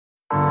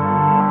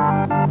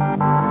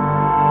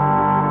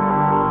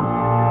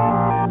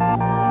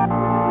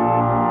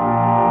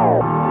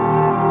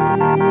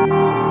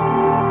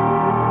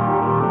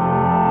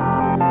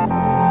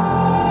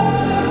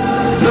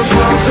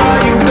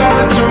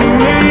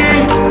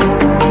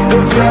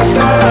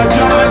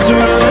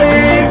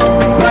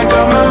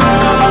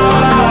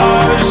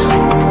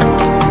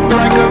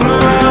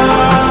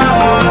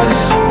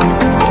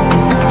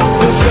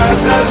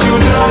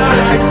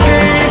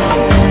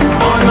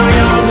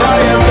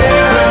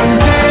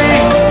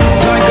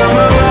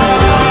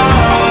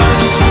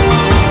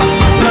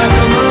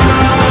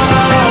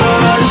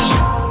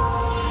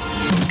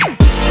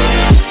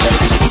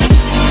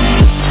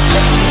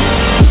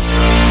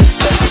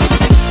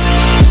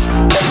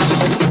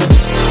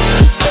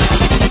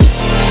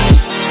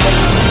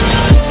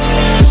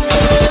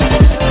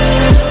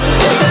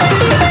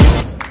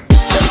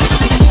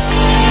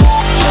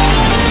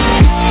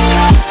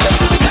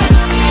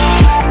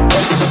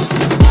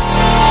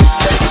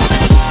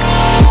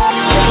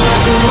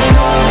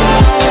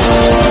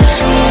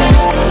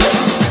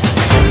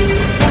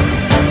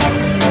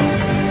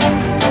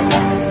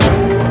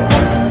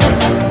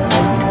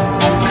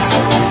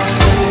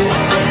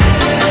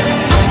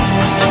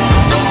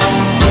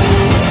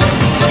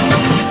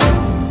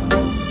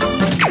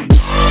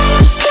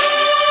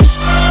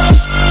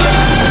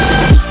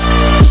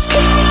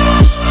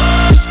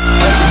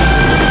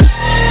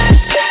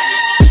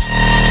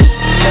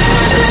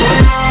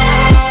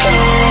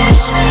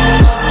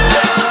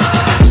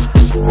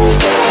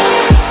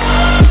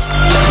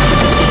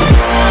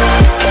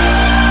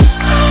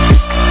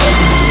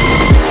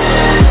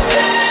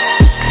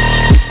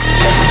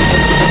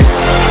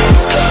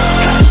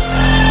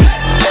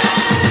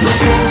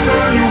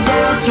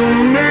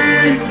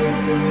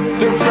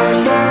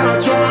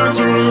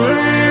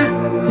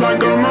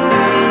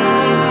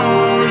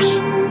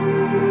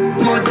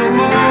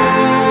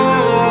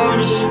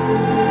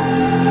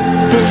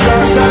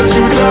that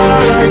you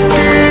die like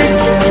me.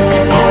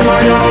 All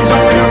my arms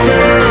are your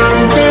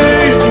empty.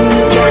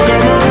 Like a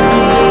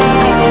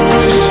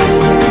Mars.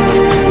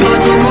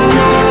 Like a Mars.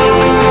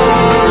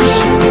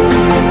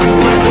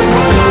 Like a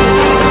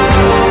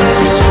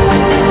Mars.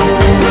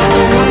 Like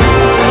a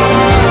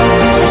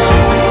Mars.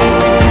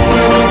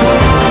 Like a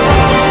Mars.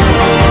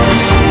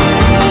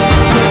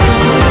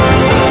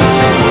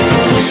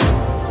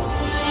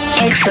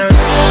 Excellent.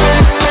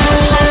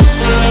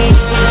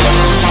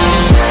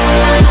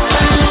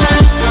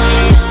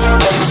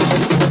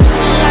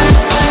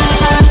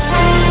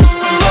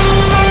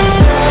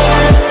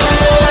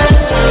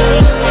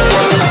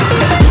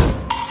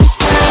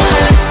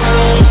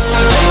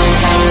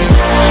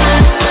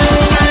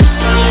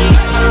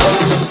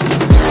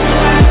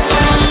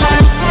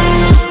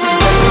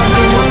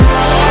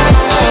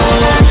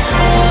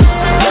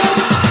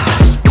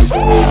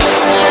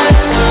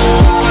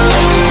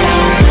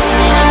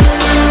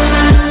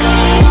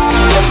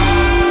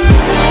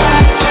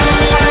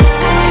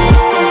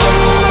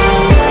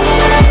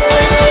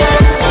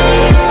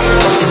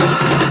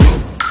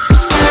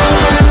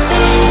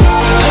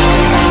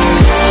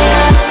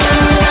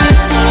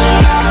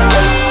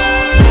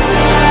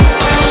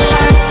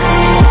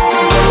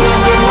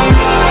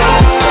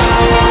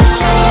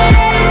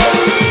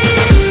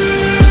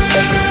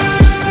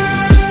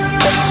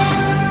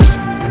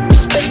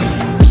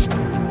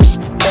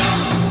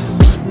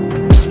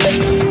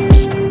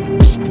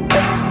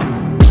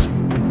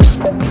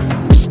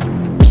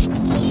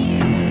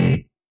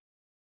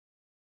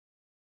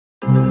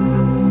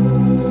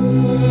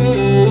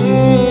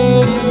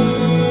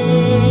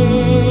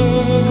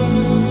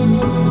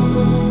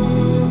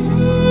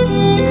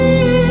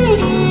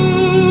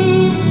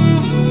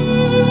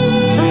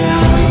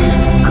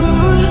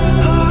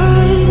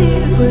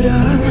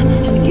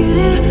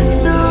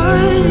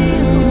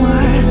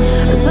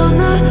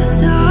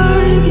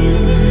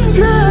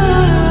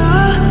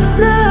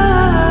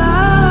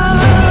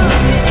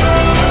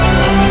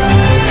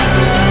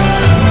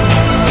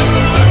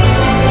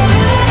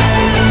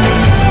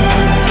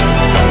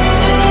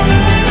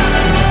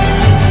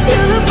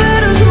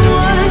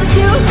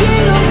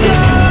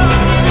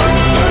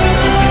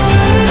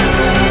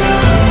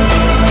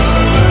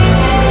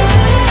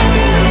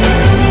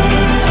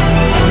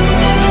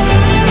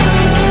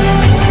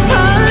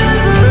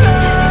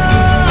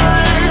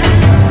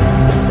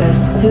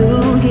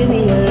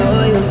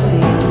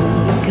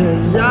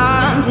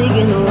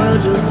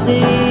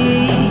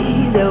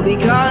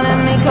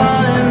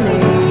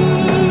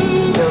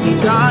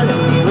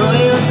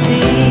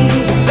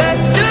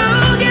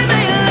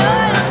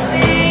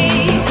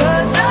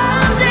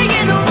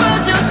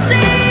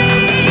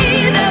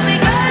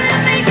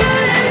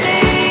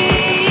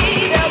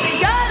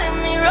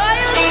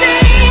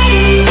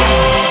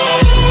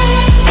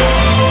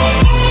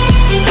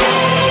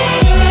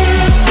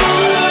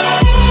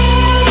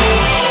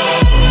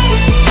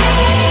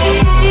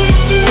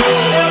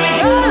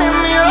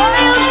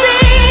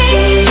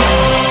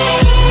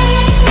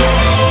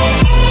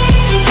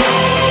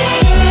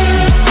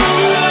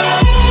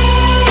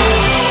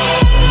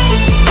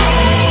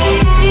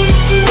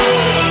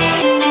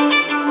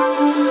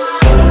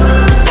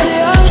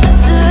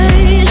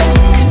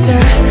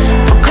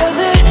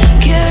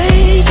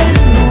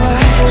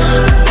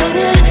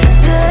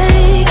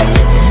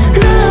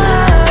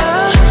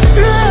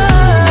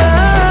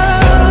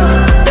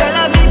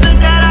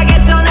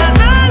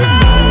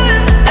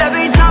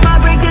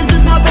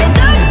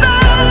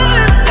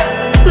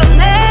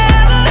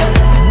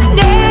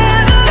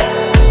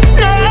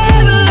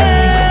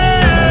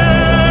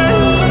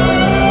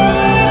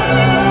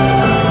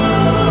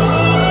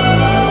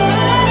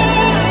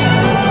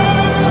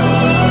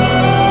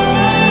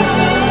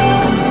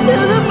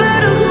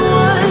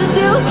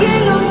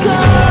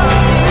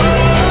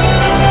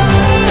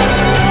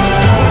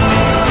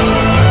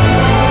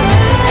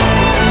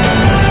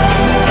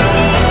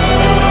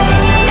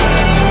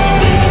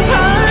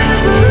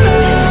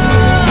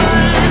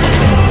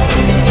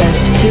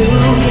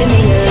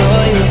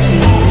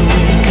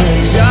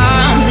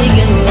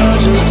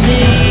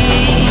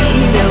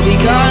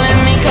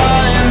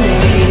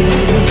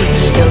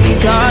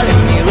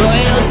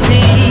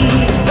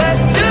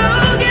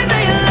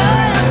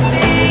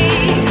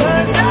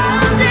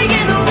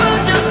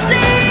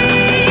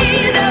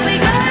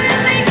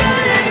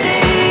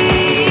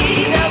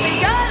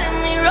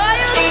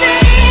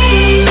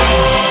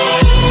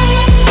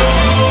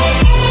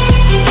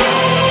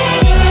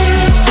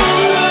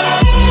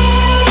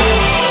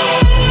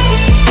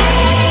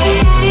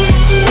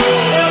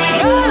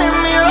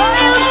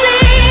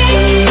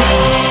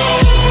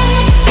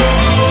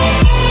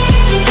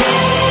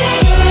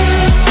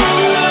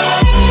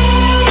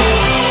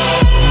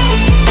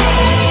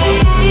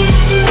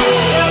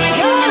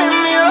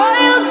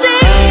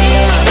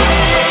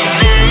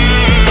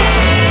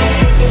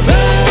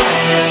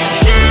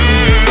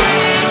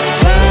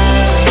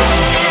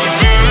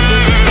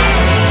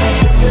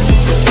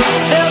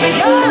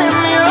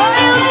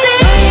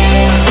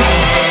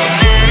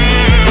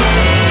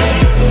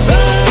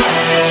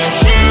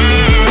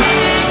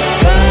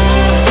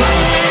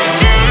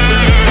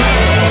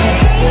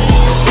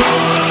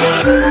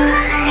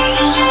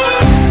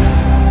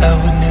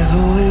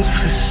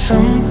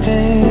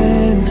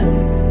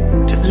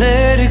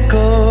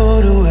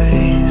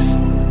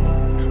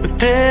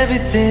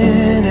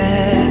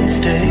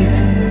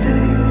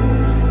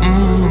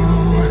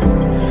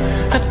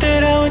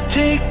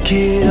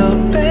 get all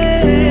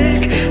back.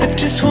 I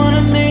just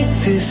wanna make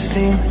this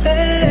thing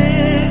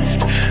last,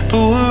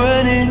 but we're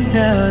running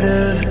out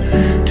of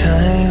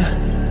time.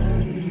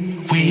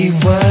 We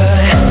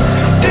were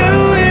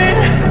doing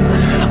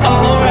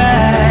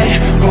alright,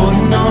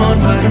 rolling on,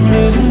 but I'm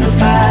losing the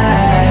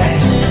fight.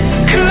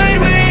 Could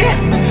we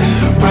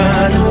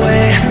run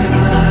away?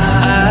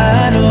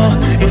 I know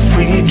if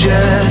we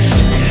just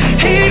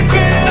hit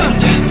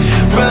ground,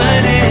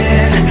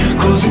 running,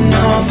 closing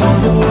off all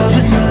the world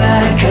with no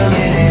light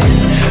coming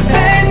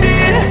in.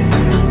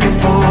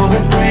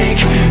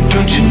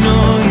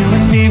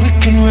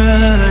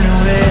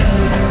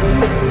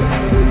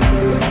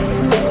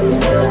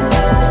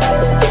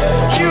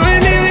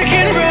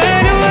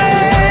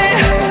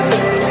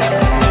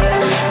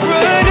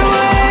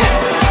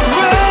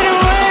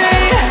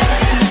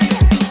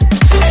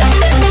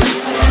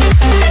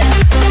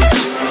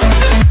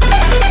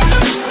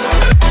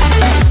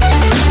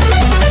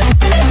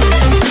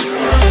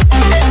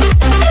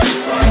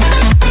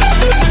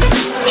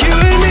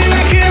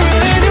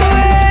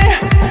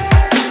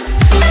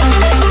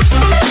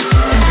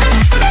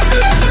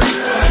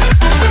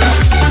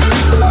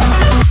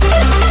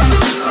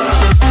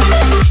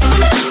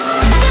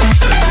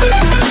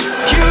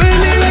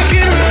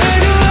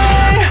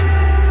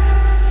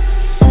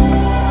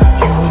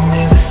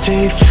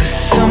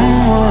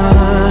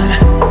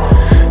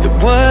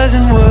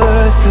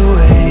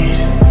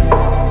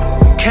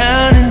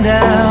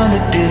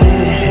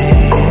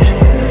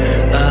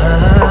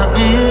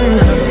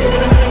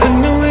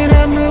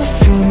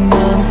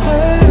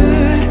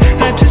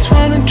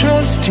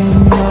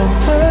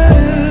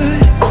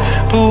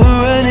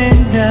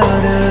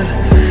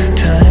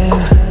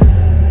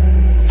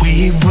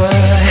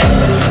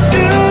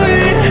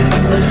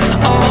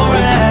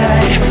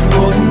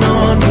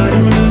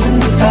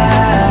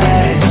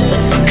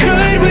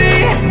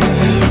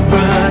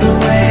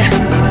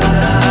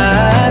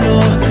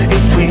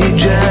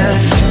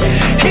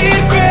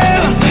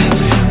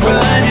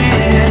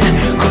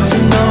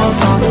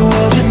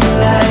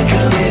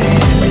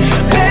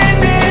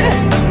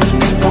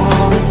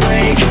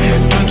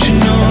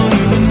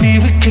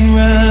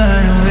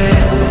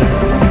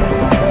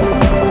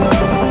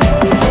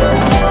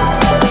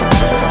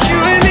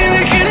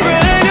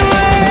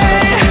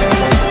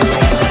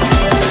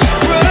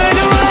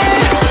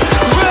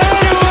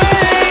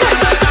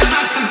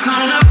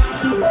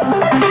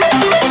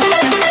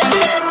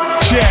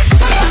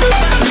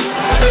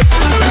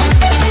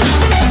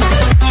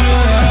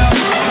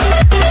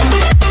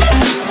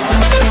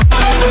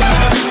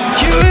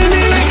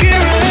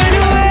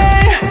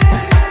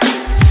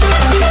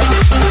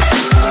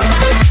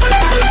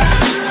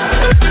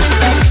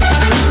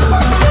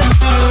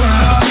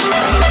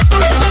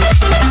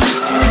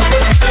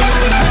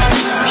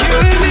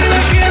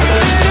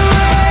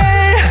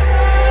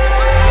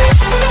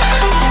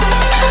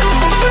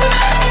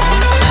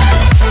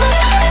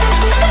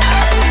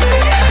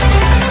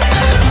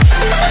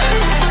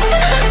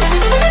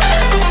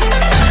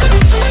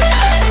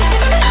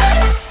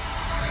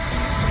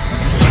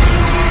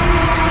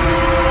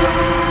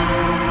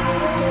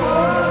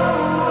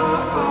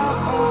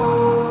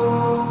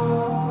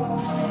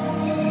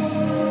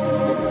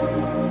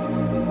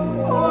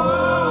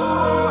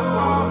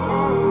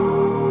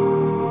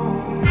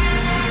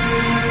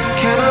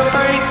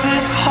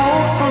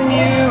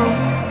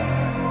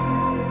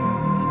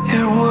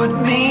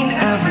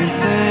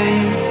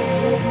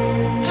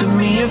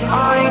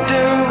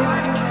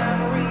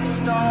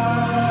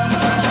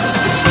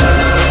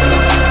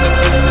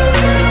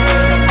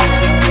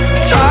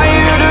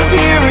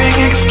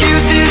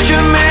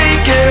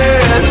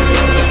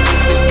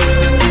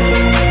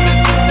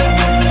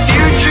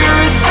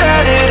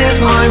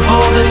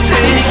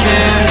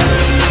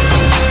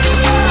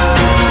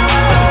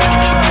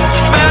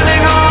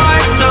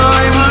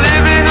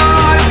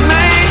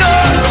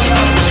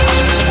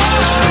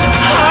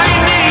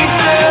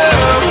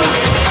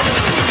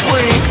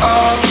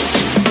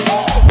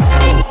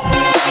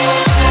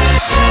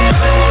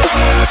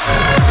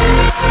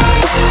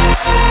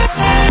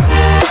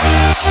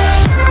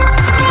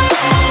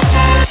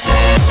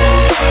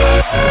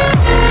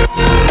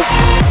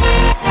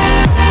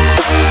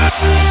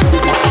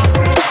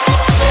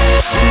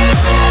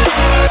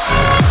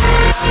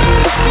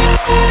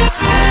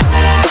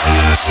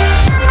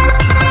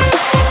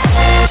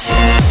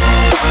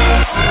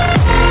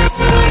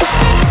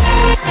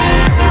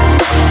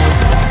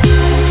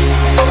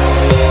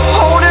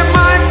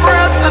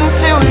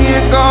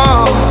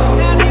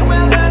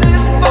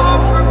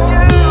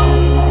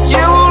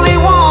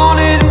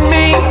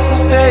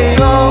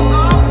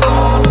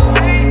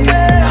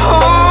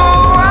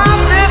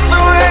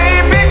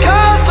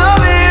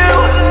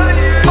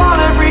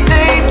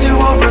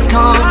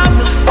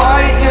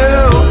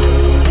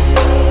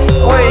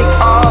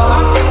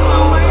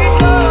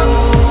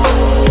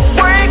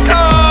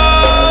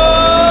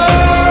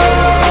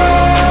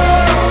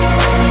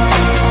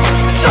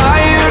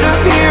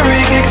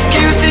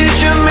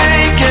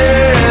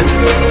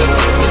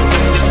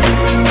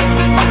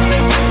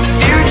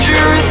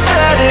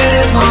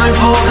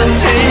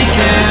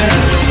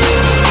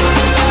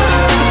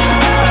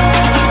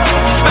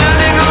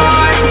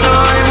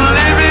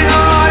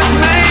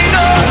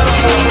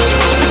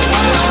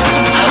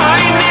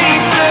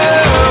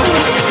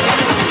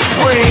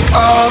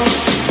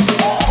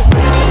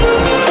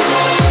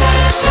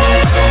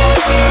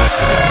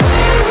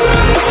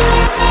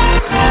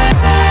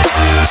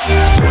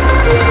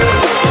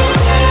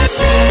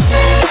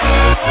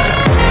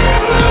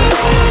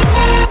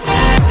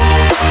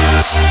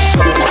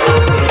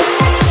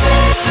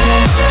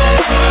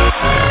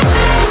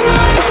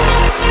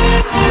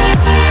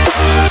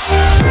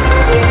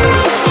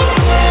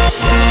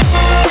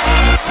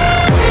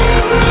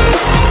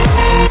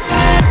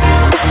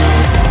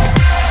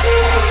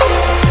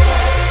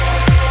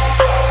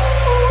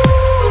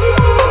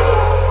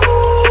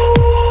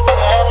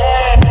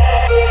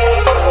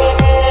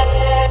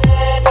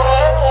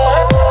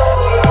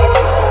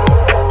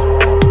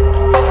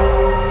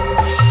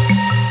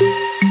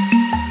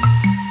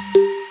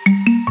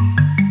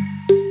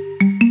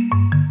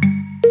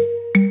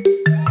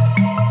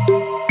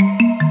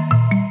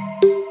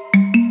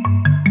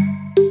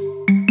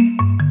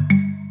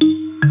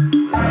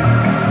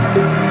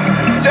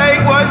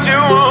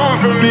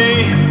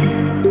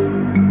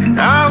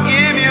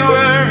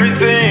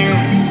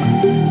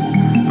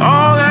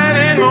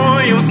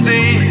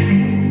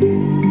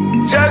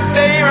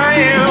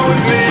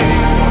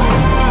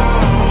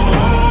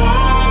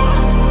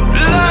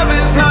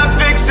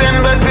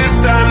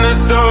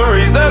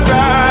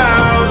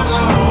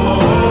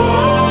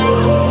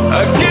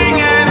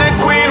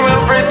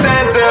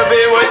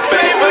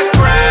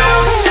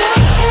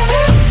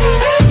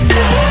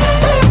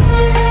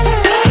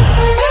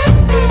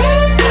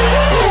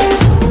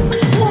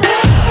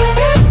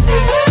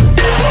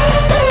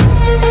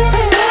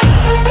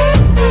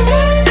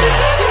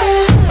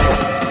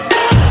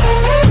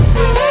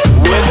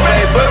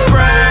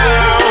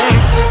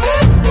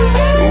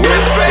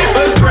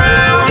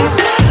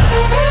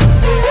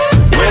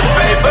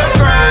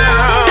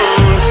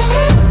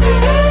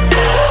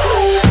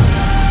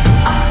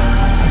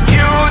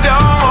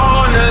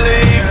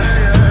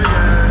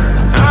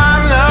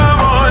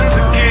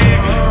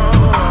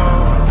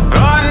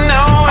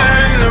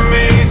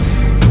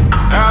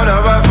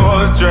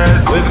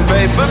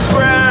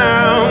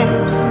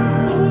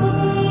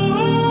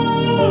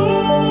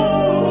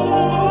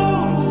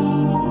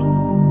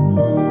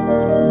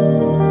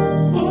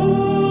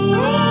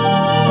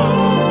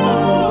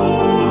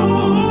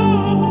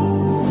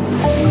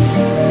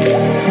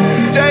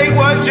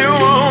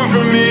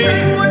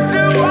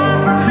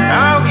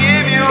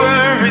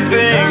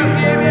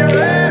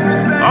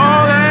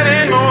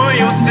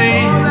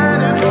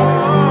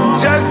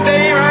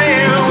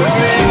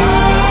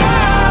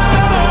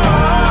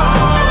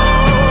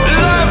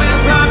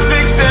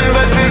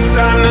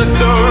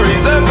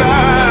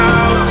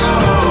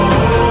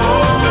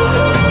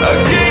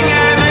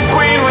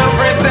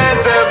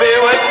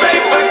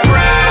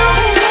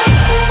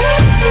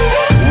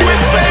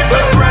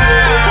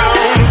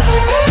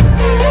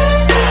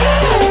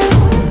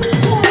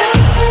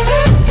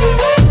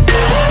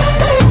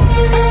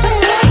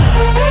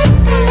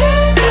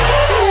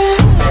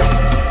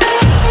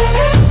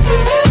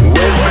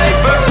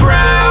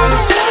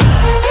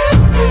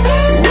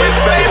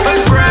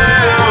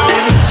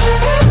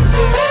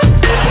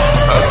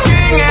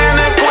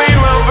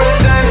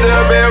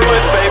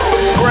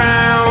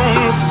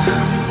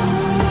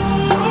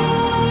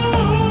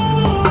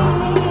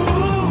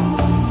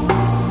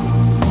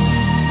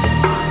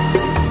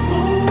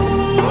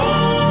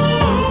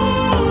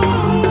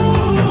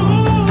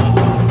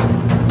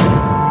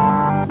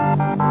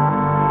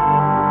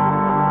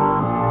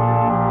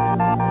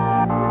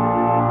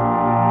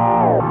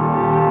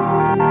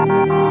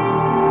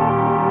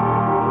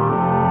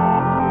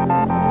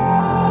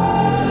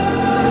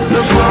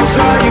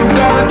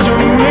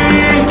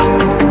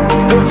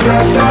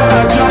 skies that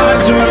I try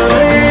to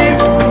leave,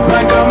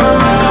 like a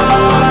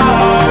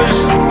mirage,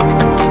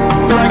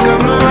 like a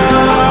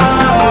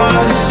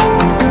mirage.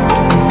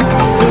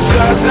 The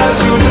skies that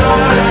you know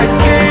I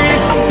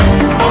keep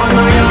on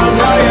my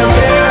arms, I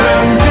appear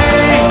empty,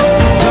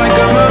 like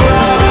a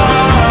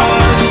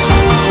mirage,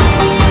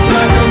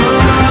 like a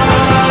mirage.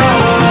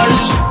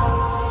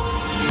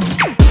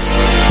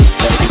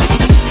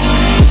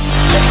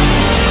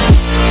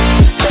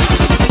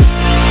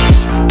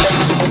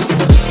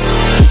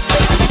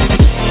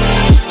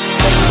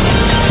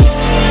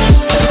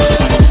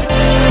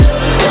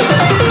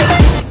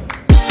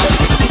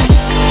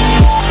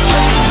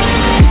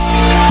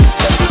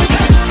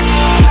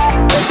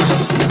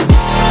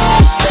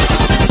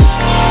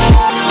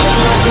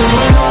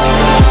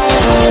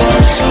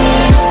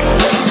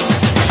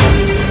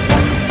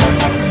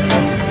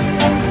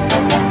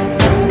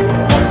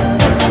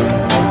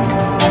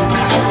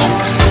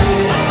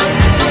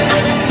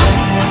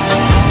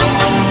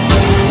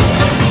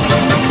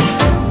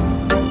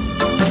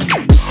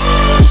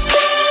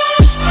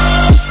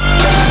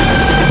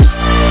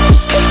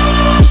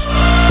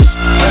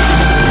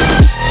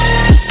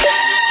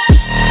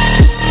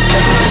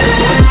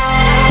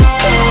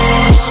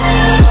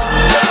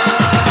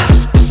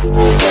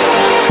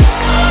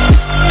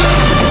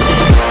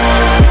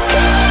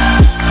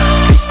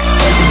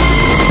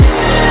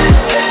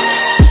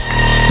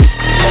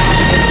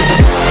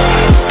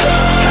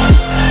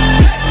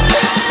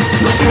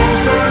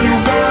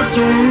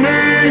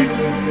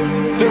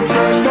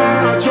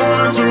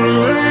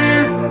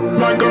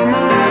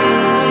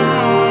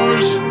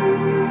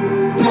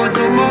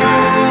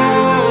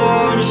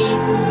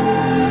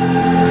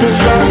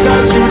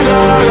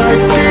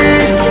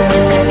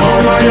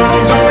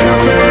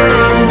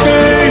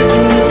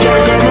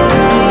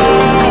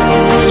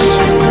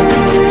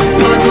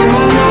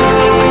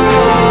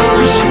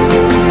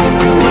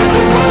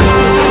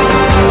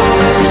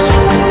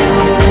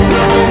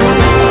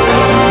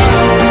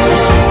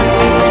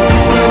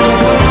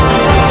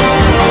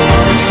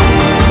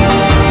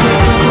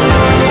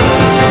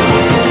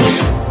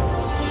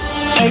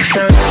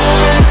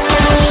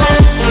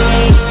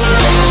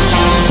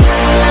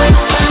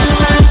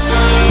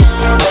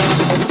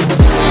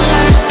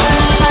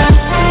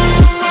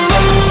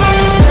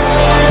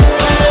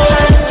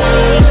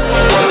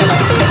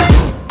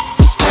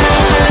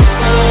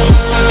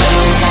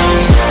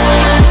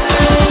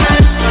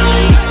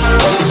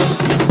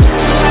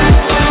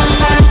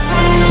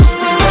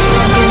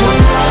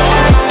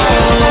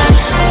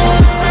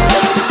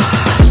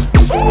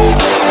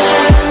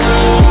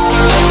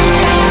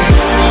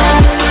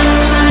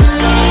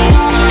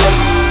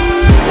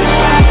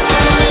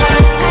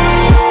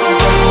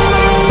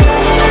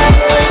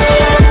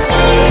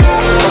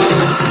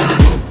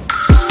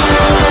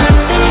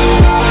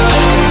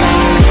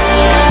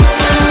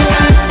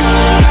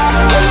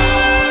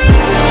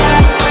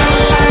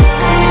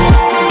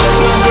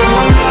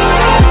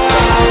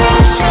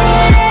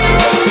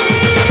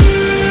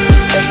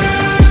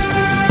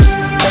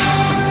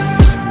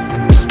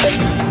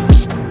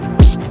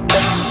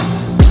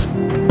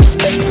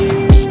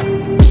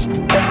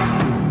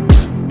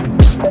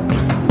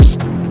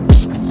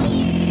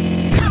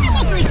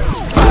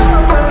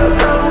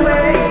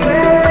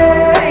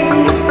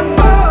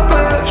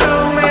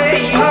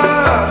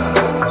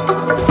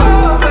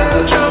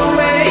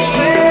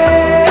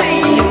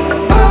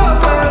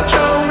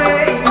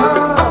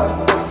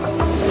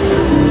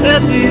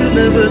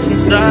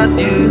 Inside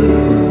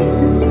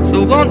you,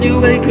 so won't you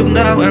wake up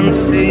now and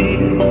see?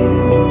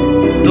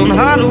 Don't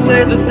hide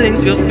away the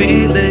things you're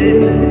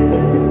feeling.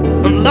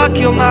 Unlock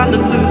your mind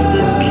and lose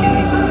the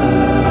key.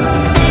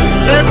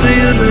 There's a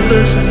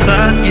universe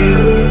inside you.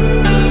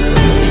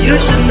 You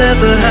should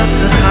never have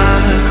to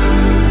hide.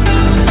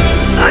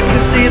 I can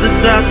see the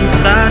stars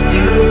inside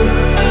you.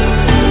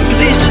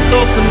 Please just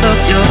open up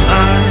your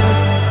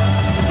eyes.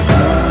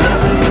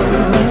 There's a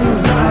universe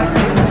inside you.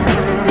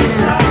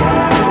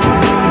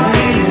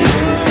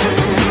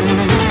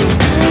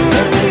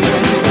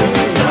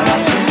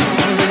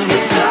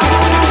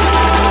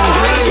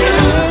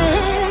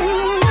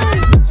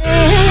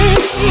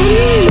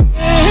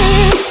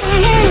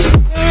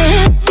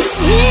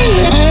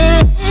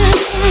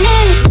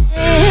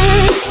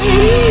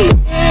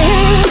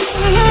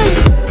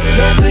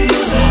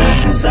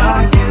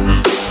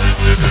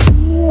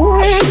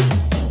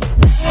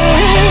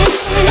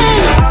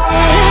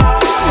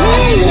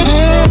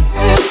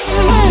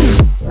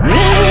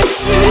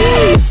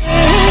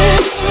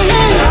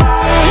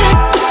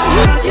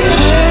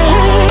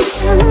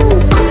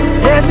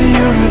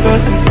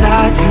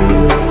 Inside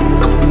you,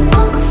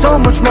 so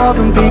much more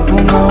than people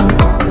know.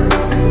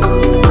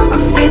 I've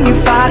seen you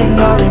fighting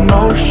your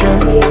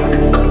emotion.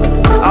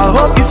 I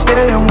hope you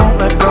stay and won't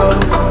let go.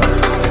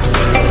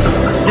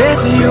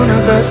 There's a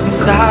universe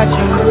inside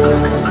you,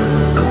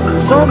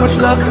 so much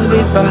love to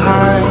leave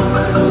behind.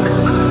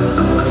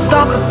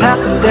 Stop the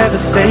path of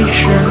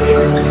devastation.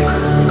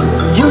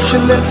 You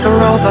should live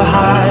for all the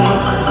hype.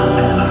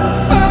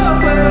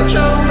 Oh, world,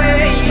 show me.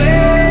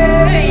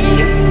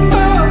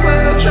 Oh,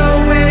 world, show me.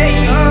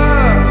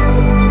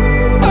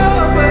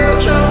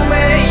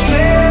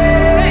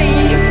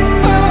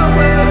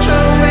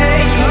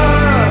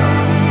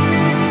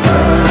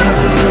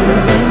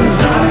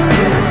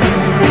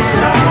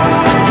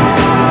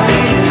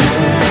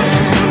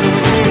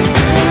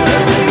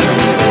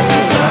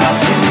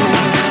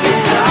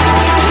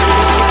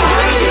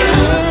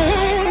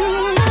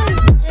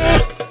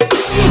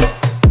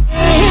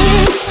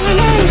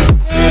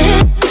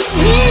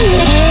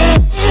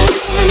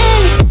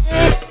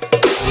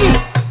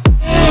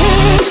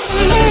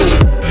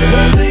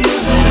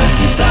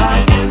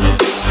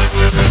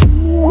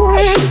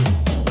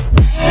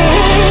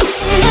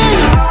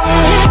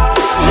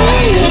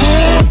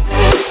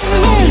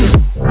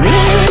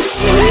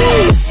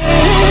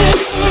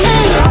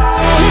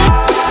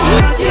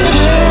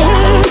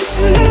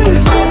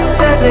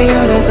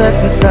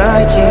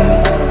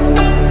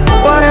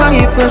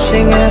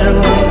 pushing it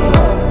away.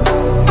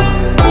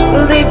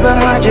 Leave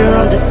behind your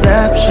own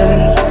deception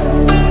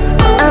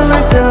and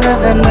learn to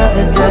live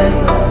another day.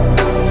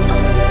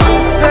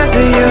 There's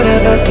a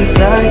universe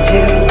inside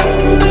you,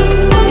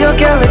 your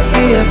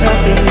galaxy of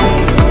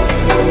happiness.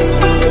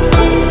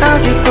 I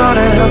just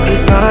wanna help you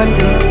find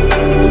it.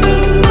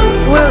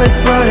 We'll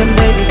explore in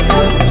baby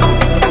steps.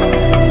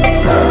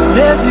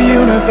 There's a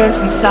universe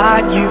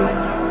inside you,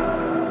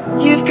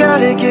 you've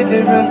gotta give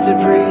it room to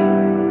breathe.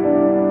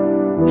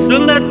 So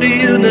let the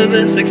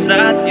universe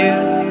excite you,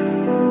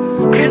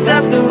 'cause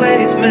that's the way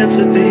it's meant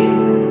to be.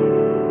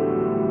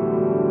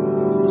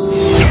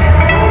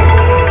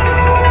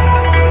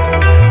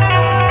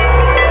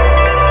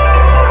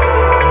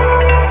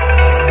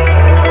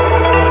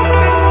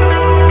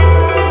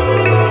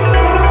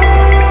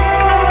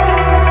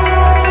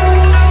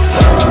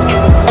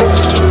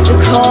 It's the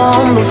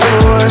calm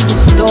before the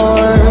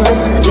storm.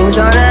 Things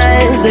aren't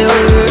as they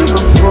were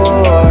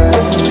before.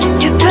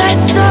 You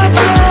best start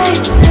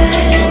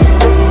bracing.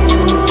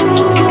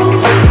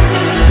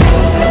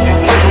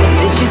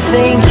 Did you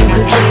think you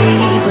could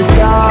keep us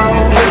out?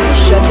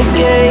 Shut the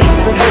gates,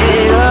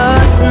 forget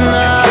us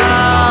now.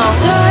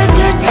 Tides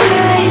are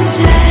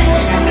changing.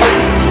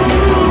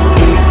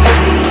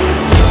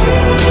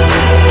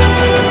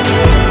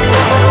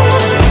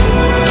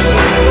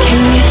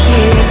 Can you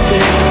hear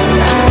this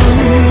sound?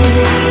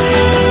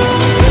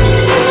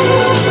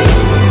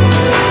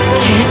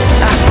 Can't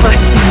stop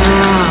us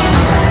now.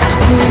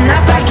 We're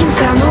not back in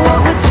town, know what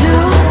we're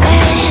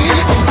doing.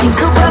 Things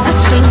are about to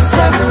change, it's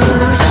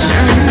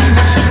evolution.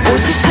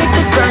 Voices shake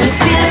the ground, you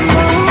feel it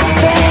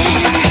moving.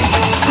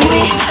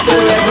 We the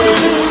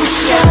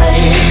revolution.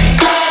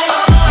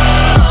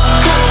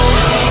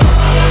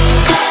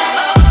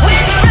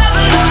 We're the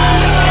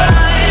revolution.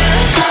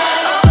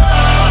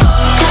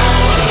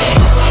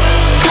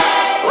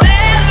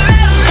 We're the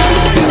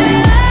revolution.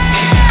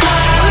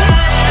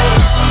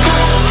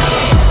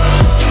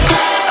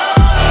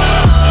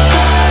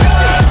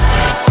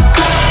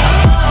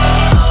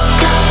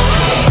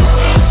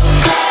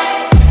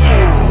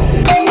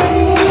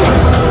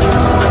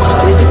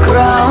 With the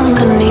ground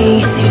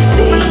beneath your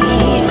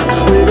feet,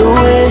 with a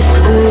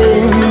whisper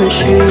in the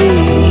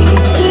tree.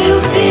 Do you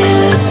feel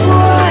us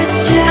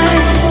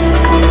watching?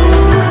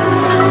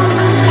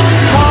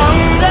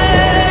 Hunger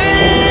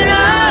in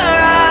our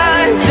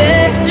eyes,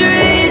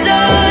 victories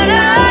on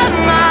our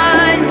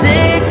minds.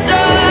 It's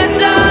our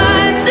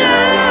time to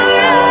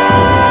rise.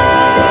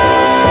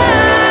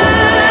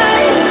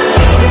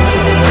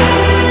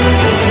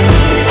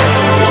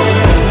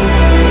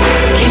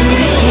 Can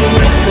you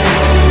hear the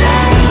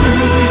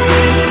sound?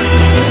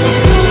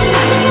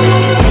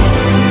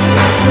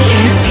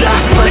 Can't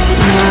stop us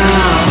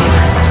now.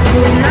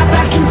 We're not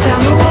back in town,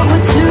 know what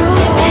we're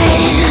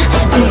doing.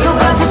 Things are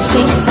about to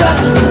change, it's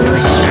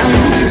evolution.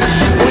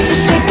 Voices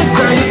shake the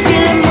ground, you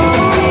feel it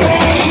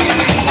moving.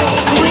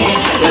 We're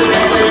the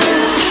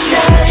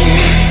revolution.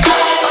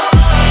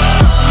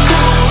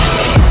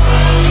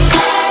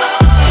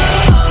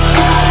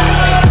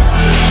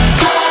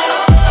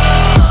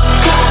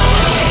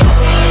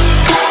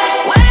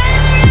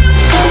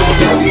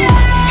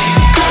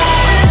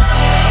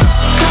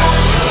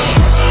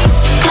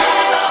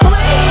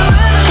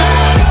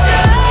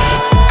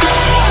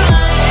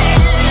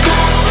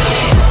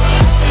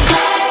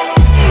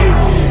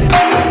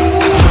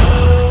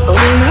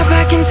 We're not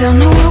back in town,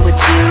 know what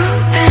we're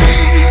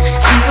doing.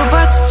 Things are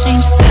about to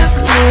change, it's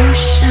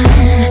evolution.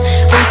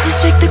 Voices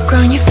shake the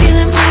ground, you feel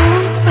it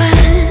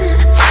moving.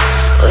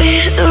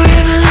 We're the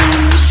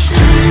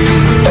revolution.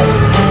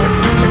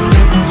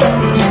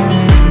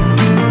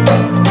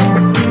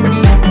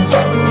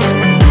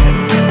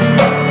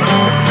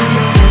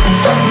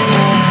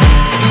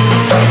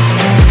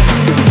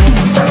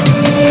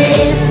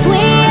 If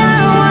we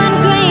are one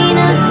grain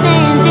of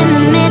sand in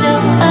the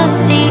middle of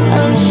the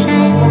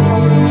ocean,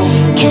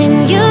 can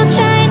you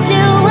try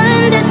to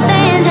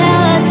understand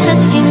how a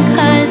touch can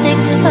cause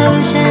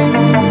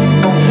explosions?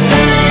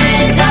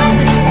 Rise up.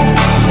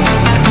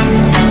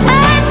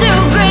 I'm too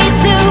great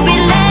to be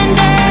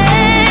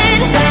landed.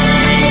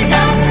 Rise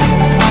up.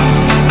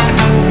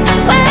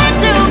 We're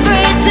too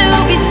great to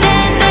be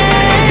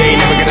standing. They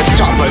never gonna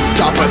stop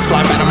us,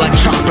 fly at 'em like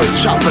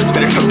choppers,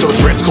 better cook those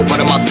risks, cold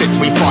one of my fists,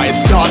 we fire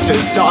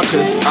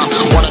starters,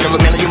 one out of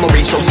a million will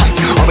reach those heights,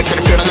 always had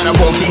a feeling that I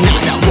won't deny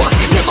that work,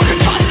 never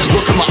could toss,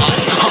 look in my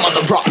eyes, I'm on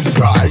the rocks,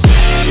 rise.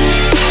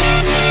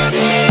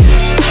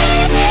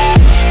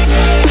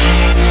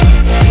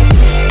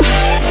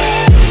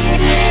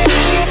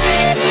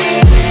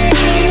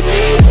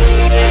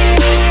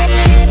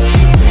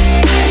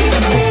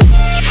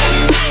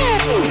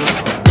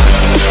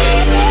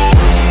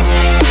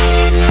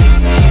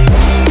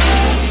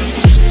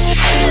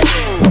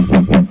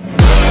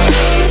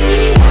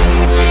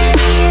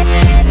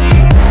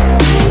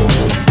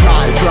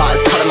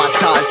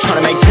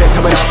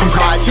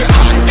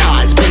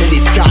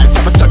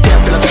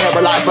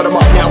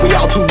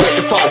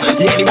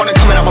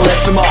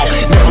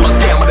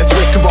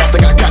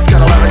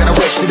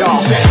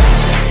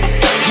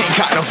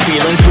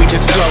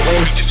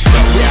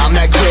 Yeah, I'm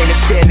that grain of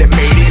sand that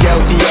made it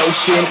out the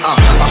ocean. A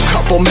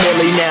couple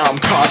milli now, I'm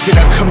causing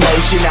a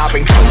commotion. I've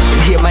been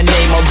coasting, hear my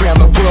name around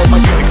the world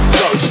like an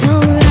explosion. So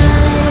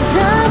rise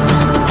up,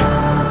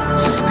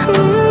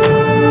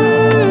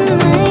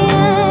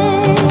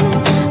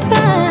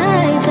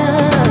 rise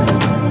up.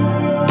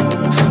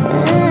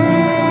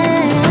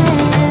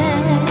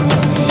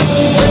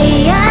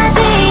 We are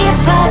the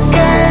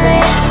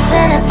apocalypse,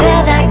 and a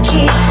pair that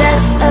keeps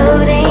us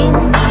floating.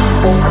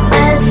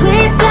 As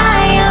we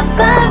fly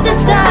above the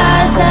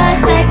stars,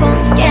 the night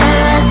won't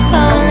scare us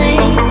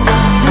falling.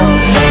 So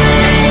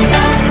rise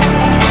up.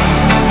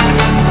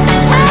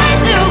 I'm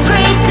too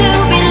great to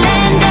be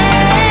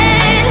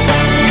landed.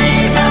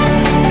 Rise up.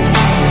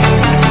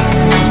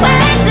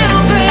 Way too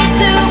great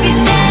to be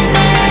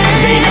standing.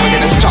 They never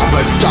gonna stop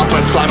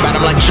us, fly by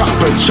them like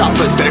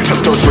choppers. Better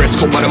tuck those wrists,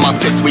 hold one of my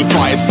fists, we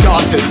fire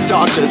starters.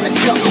 Let's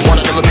go. One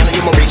out of a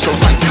million, we'll reach those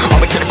heights.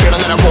 Always had a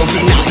feeling that I won't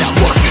deny that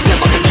work.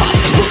 Never could toss.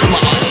 Look at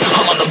my eyes,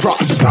 I'm on the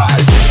rise.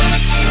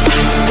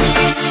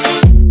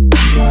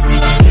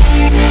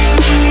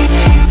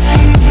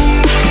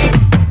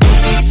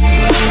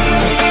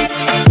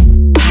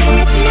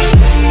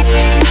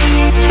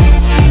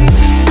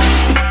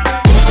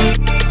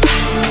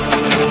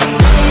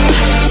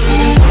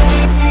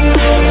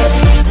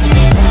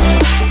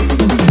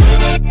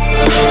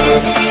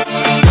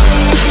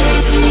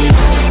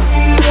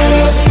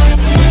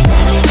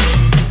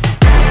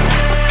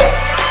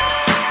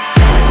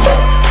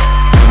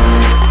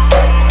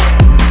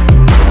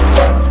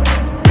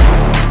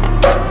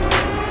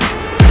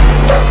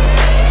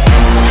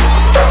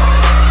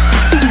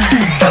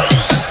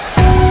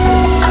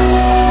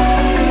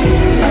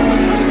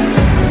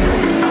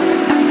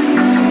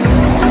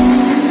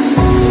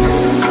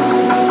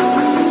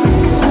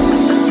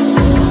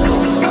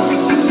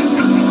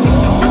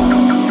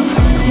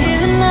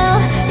 Even now,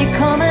 you're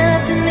coming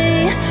up to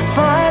me,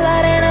 fire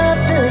lighting up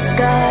the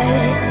sky.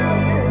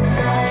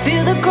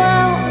 Feel the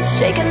ground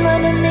shaking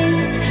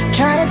underneath,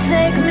 trying to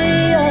take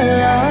me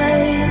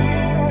alive.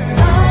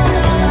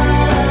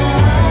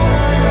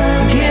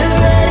 Get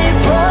ready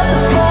for the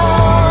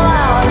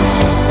fallout.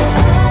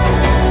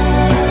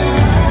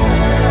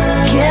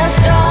 Can't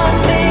stop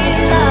me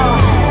now.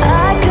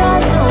 I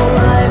got no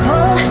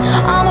rival.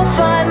 I'ma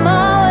find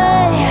my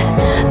way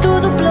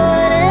through the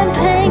blood and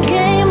pain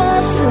game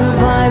of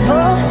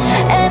survival.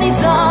 Any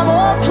time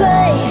or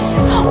place,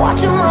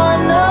 watch 'em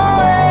run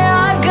away.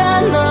 I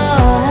got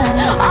none.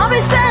 I'll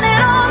be standing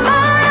on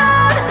my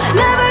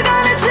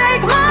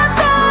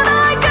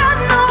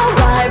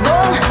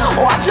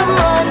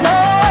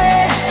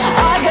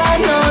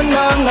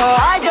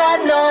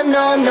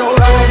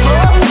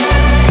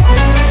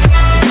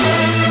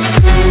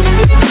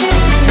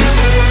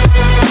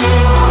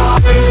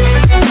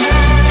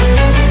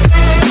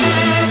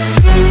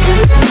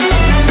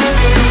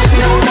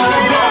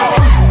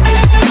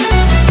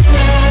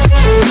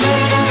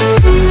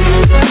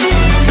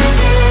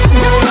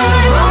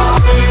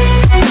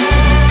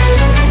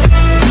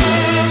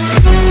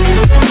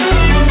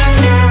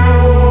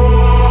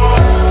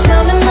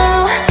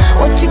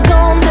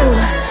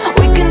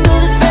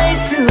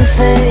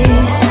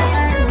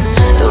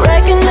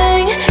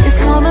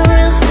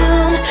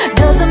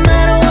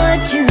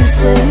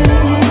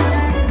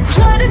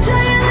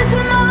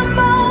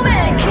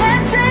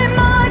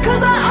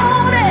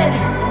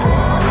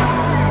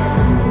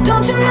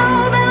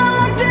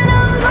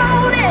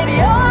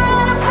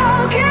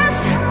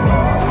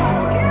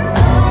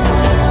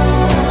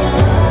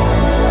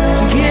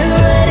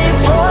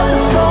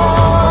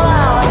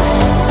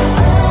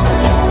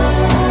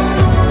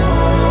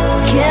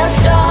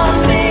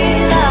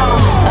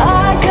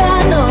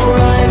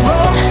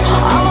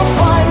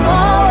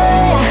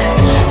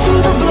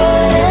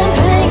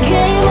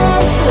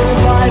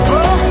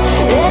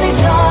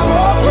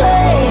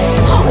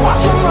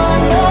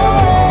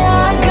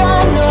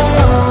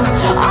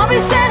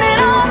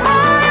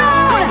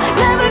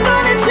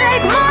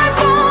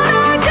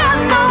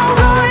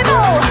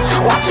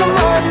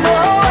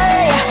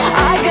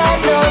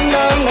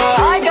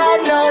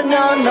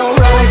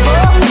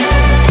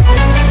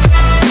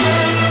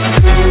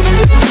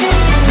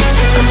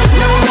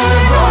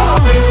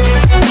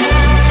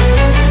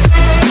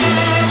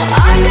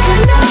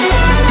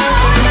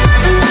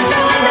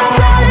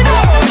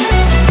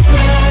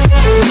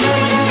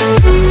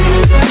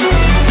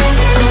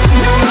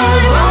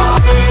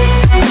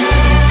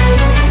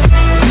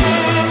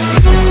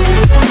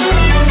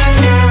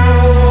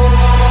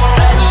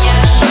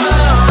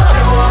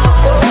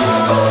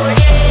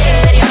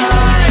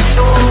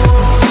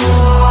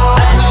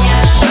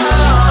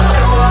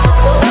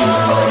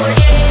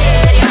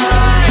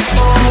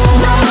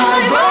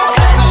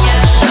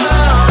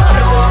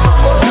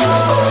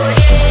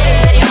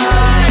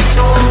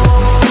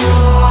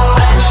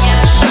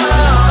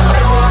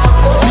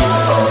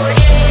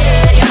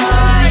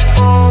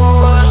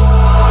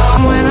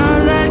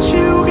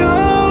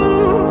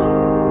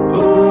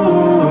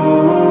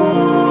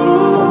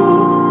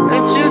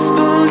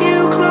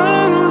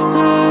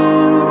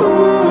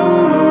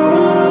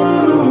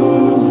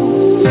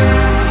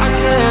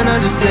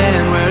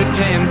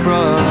came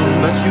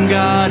from, but you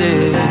got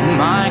it,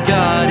 I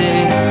got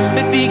it.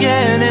 It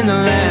began in the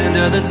land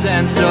of the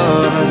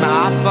sandstorm.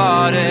 I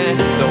fought it,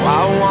 though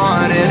I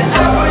wanted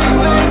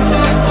everything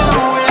to do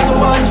with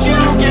what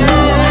you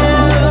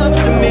give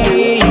to me.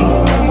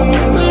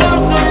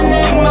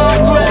 Loosening my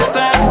grip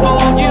as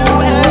pulled you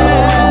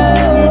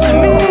into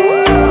me.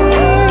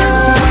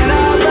 When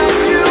I let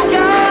you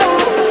go,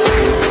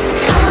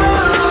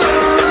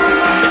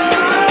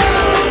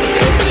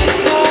 it just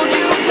pulled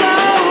you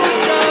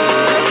closer.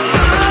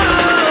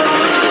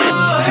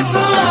 It's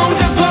a long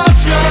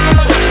departure.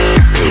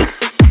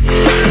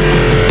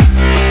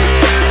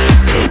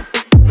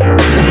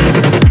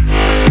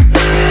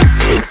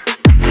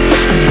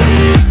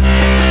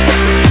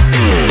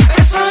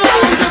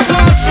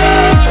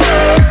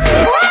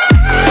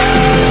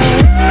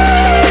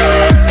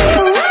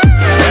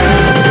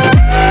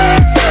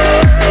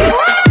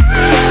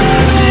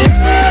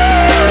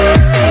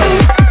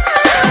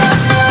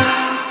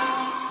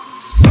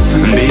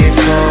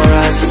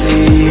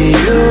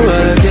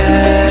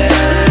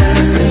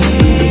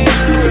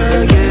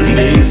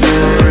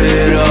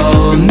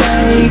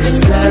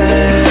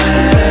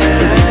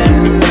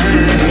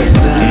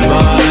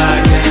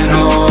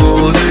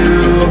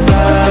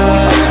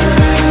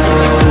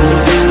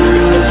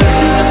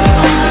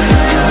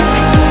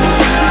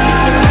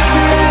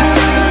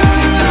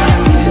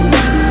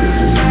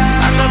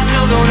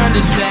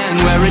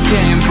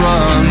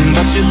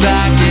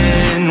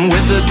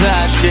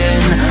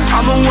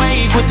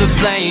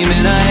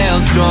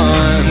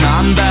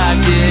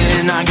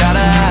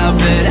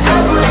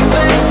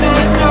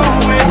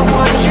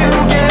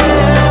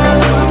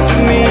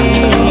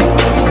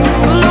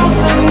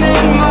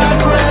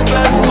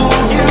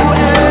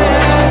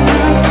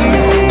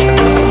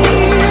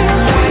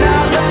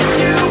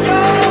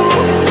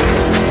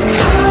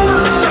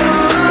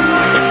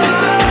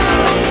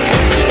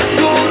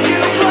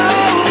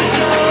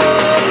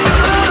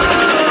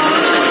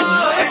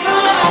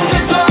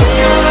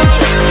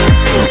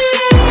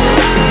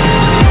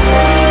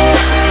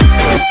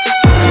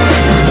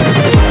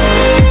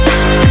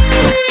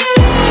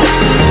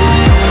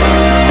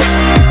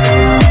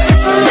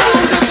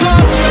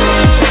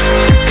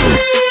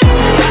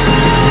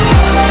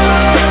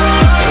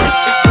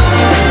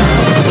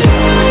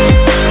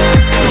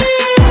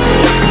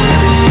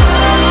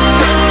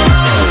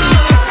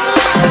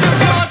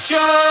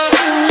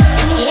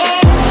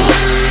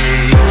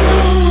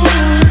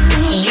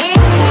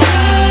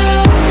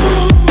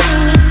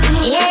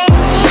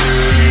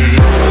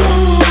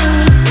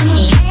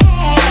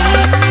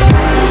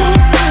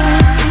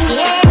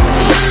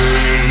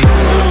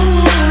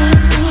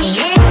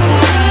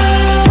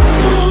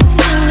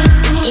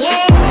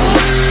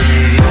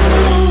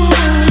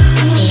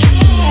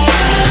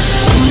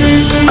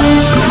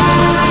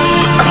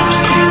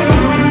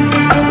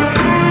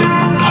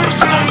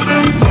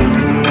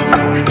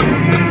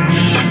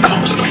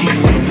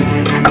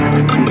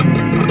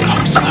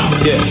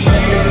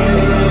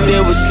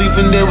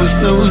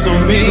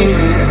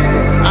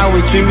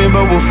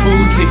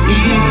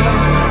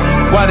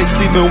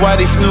 Why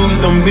they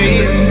snoozed on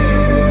me?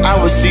 I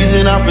was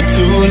seizing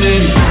opportunity.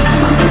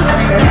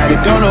 Now they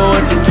don't know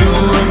what to do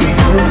with me.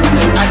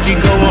 I keep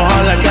going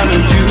hard like I'm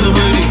in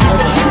puberty.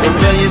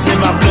 Rebellions in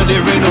my blood,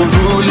 there ain't no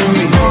ruling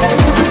me.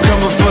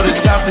 Coming for the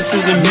top, this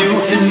is a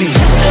mutiny.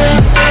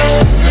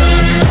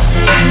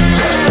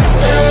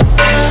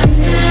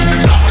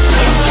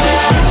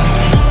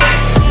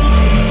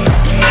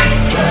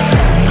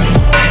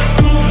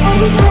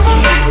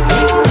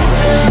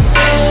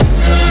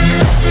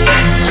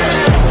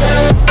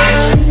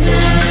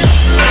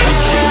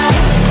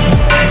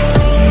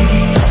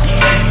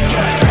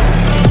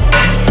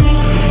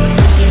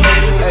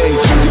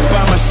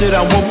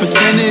 I want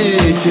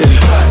percentage, yeah.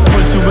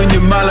 Put you in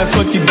your mind like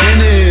fuck your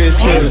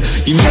business, yeah.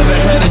 You never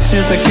had a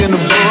chance like an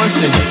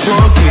abortion.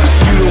 Broken,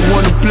 you don't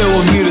wanna play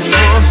with me, that's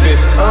forfeit.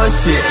 Oh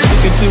shit,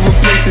 took it to a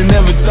place that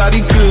never thought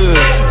he could.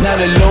 Now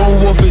the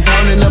lone wolf is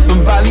hounding up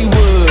in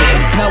Bollywood.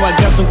 Now I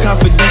got some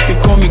confidence, they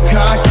call me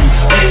cocky.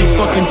 Like you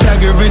fucking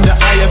tiger in the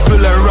eye, I feel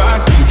like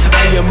Rocky.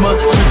 I am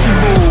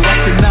untouchable, I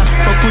cannot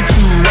fuck with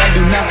you. I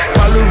do not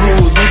follow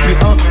rules, makes me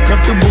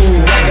uncomfortable.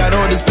 I got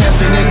all this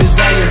passion and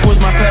desire, force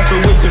my path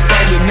with the fire.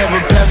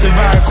 Never passive,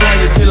 I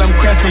acquire till I'm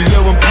crashing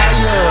your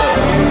empire.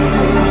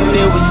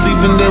 They was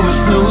sleeping, they was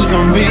snooze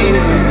on me.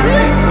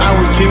 I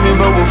was dreaming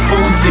but with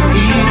food to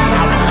eat.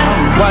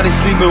 Why they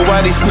sleeping,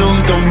 why they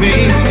snoozed on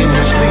me?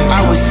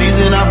 I was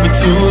seizing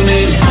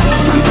opportunity.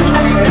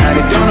 Now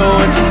they don't know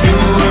what to do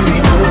with me.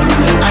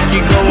 I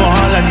keep going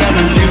hard like I'm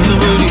in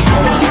puberty.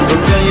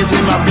 Rebellions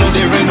in my blood,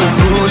 there ain't no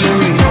ruling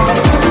me.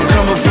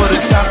 Coming for the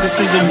top,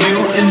 this is a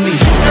mutiny.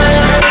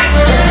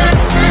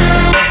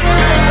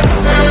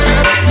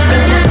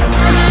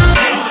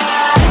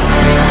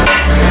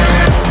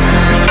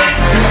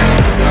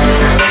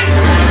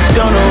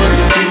 Don't know what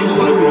to do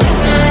with me.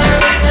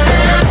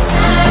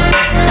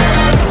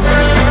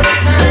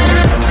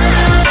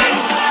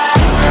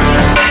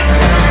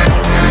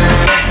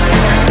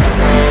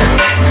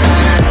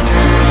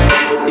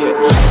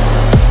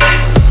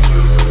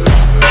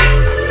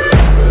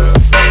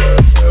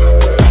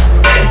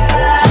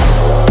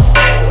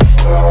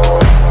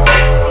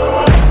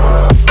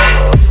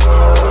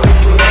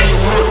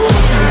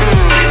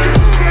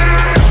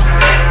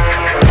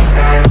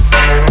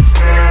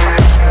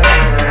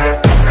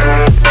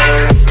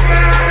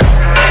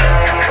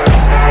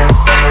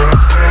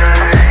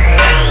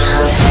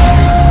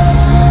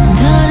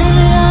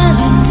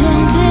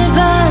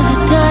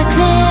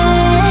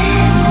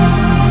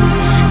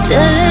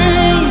 telling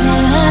me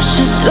that I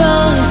should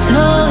throw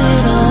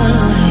it all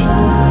away.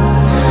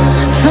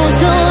 Fight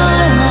so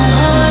hard, my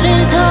heart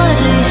is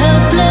hardly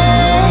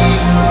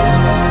helpless.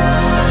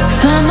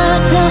 Find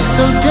myself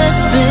so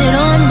desperate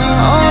on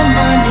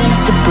my knees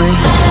to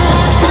break.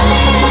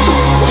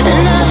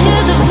 And I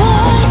hear the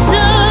voice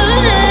of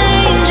an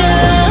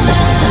angel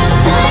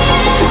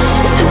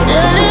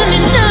telling me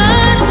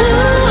not to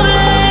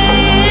lay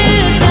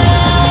it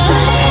down.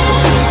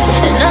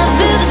 And I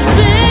feel the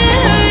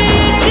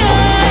spirit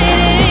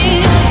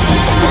guiding,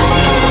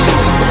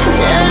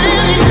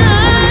 telling me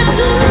not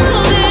to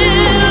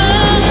give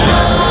up.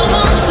 Hold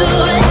on to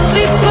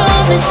every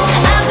promise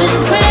I've been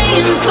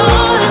praying for.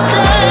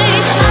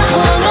 Like I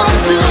hold on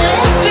to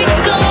every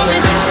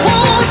garment,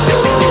 won't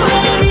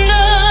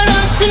surrender,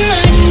 not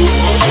tonight.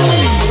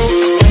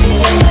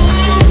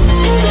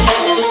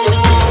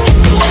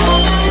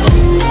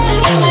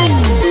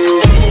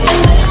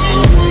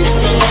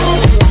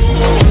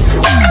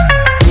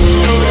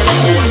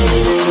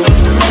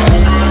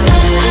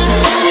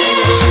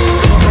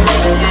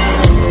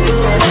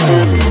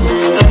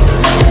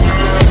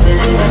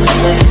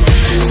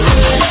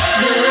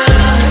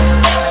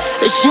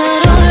 The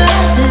shadow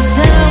rises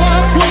and I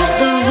walk through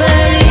the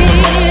valley,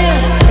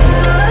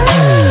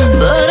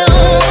 but I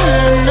won't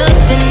let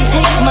nothing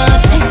take my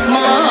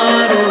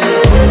heart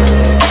away.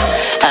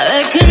 I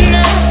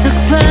recognize the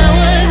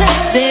powers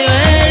as they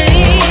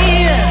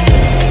rally.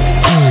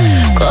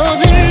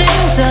 Golden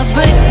nails, I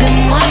break them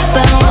one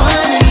by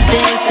one and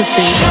face to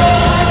face.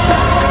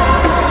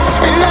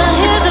 And I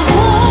hear the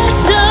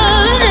voice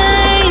of an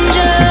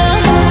angel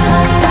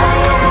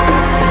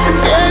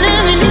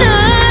telling me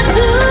not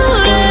to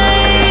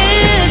lay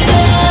it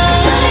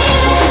down.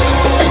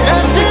 And I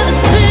feel the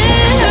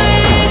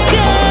spirit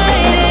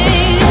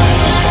guiding,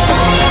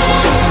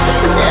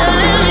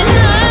 telling me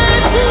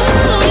not to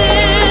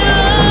give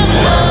up.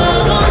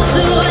 Hold on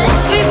to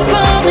every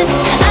promise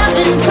I've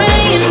been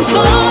praying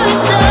for.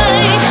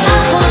 Like I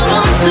hold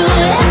on to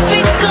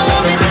every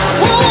garment,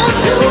 won't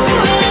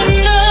surrender.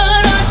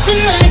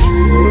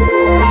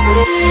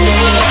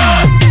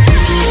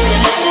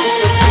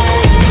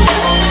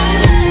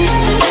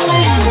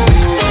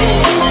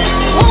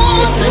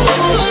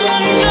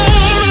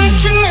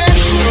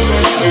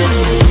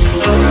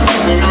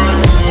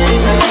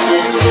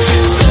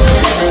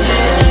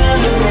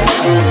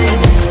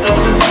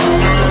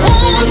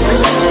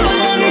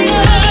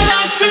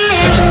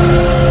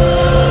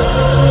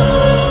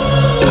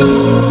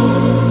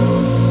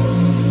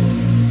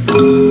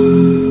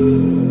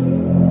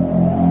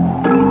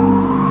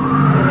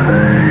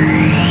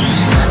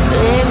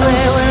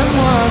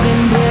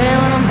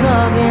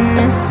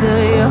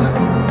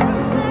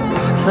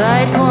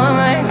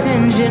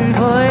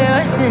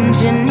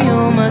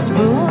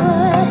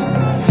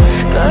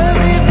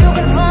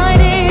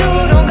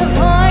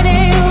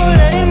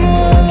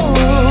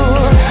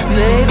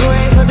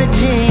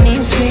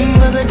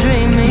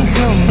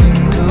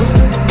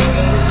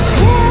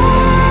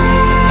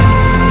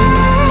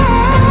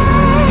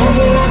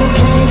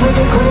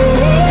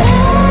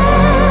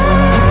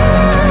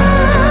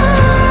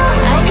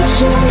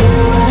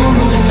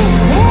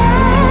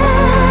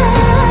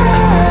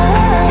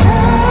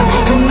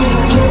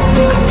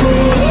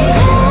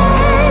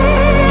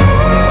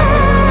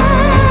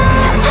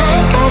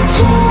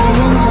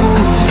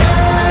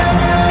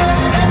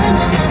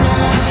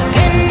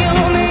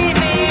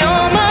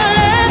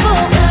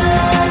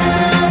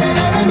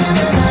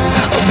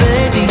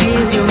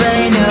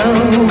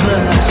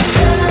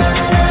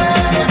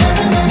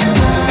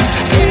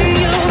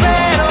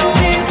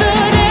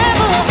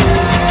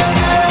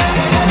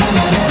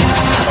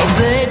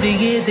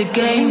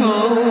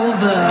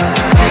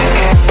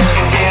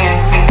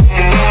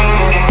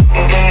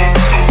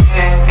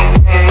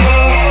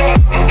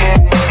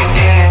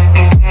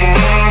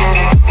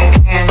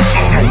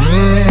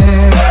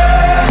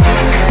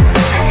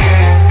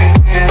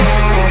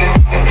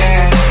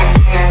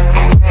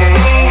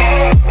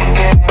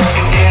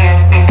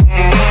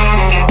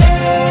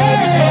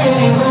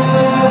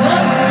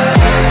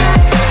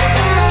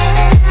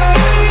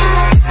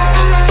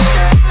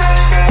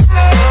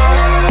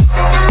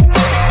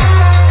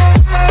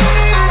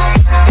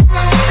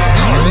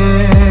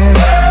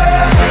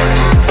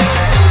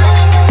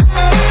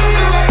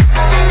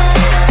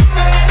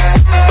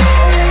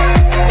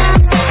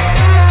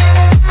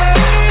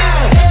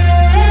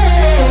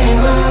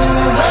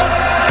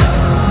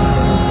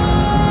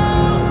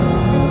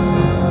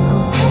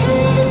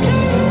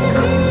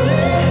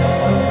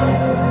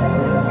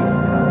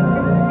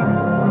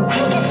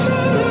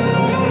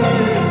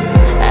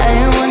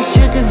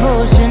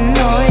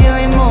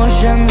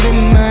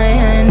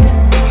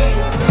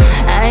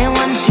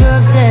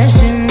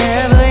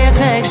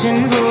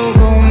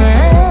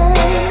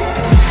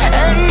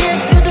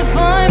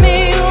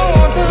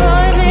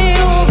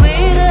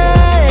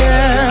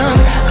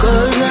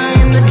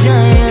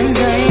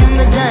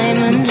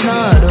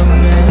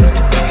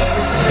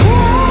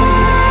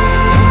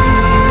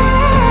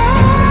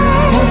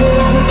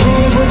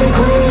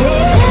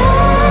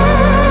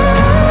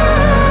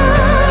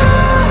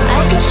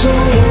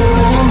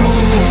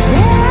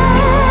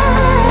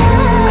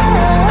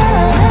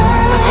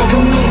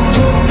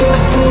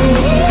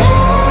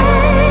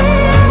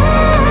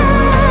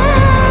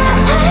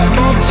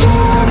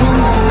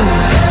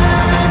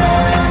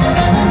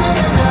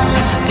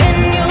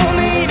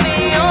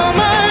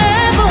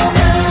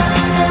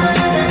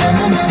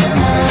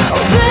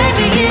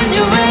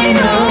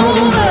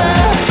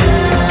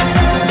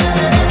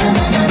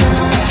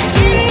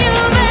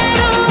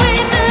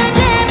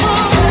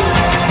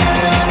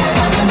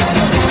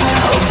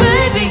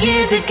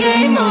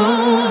 game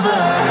over.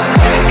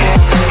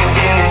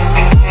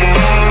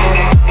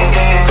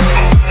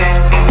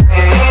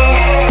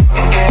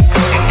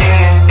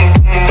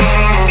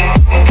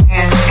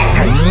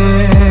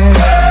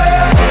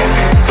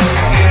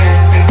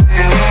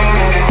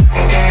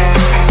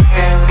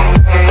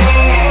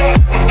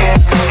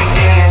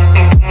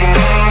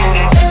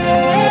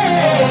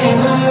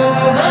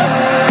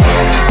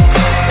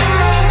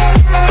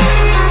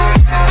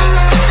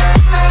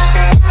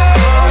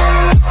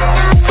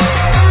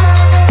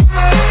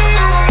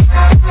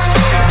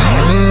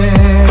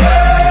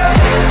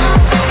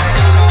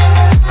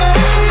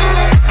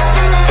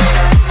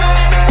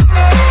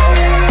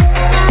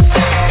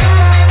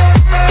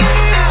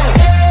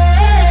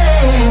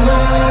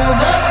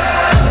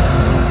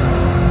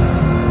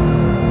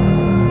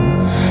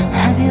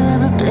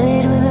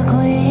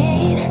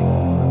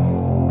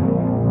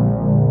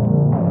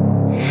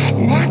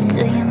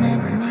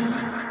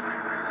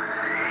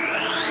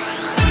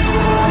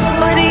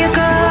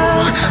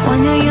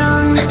 When you're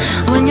young,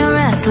 when you're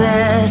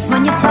restless,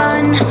 when you're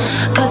fun,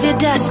 cause you're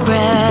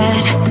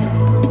desperate.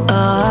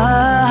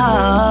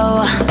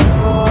 Oh,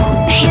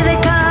 here they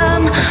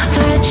come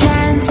for a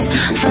chance,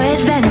 for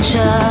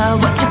adventure.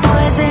 What's your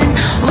poison?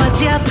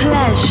 What's your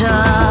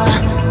pleasure?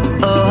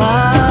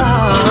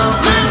 Oh,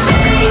 my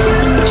city,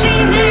 she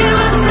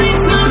never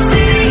sleeps, my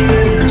city.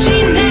 She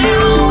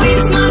never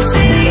weeps, my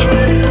city.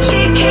 She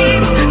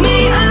keeps me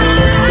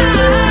alive.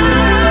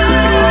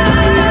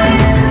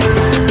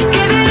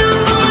 Give it up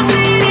for my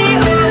city.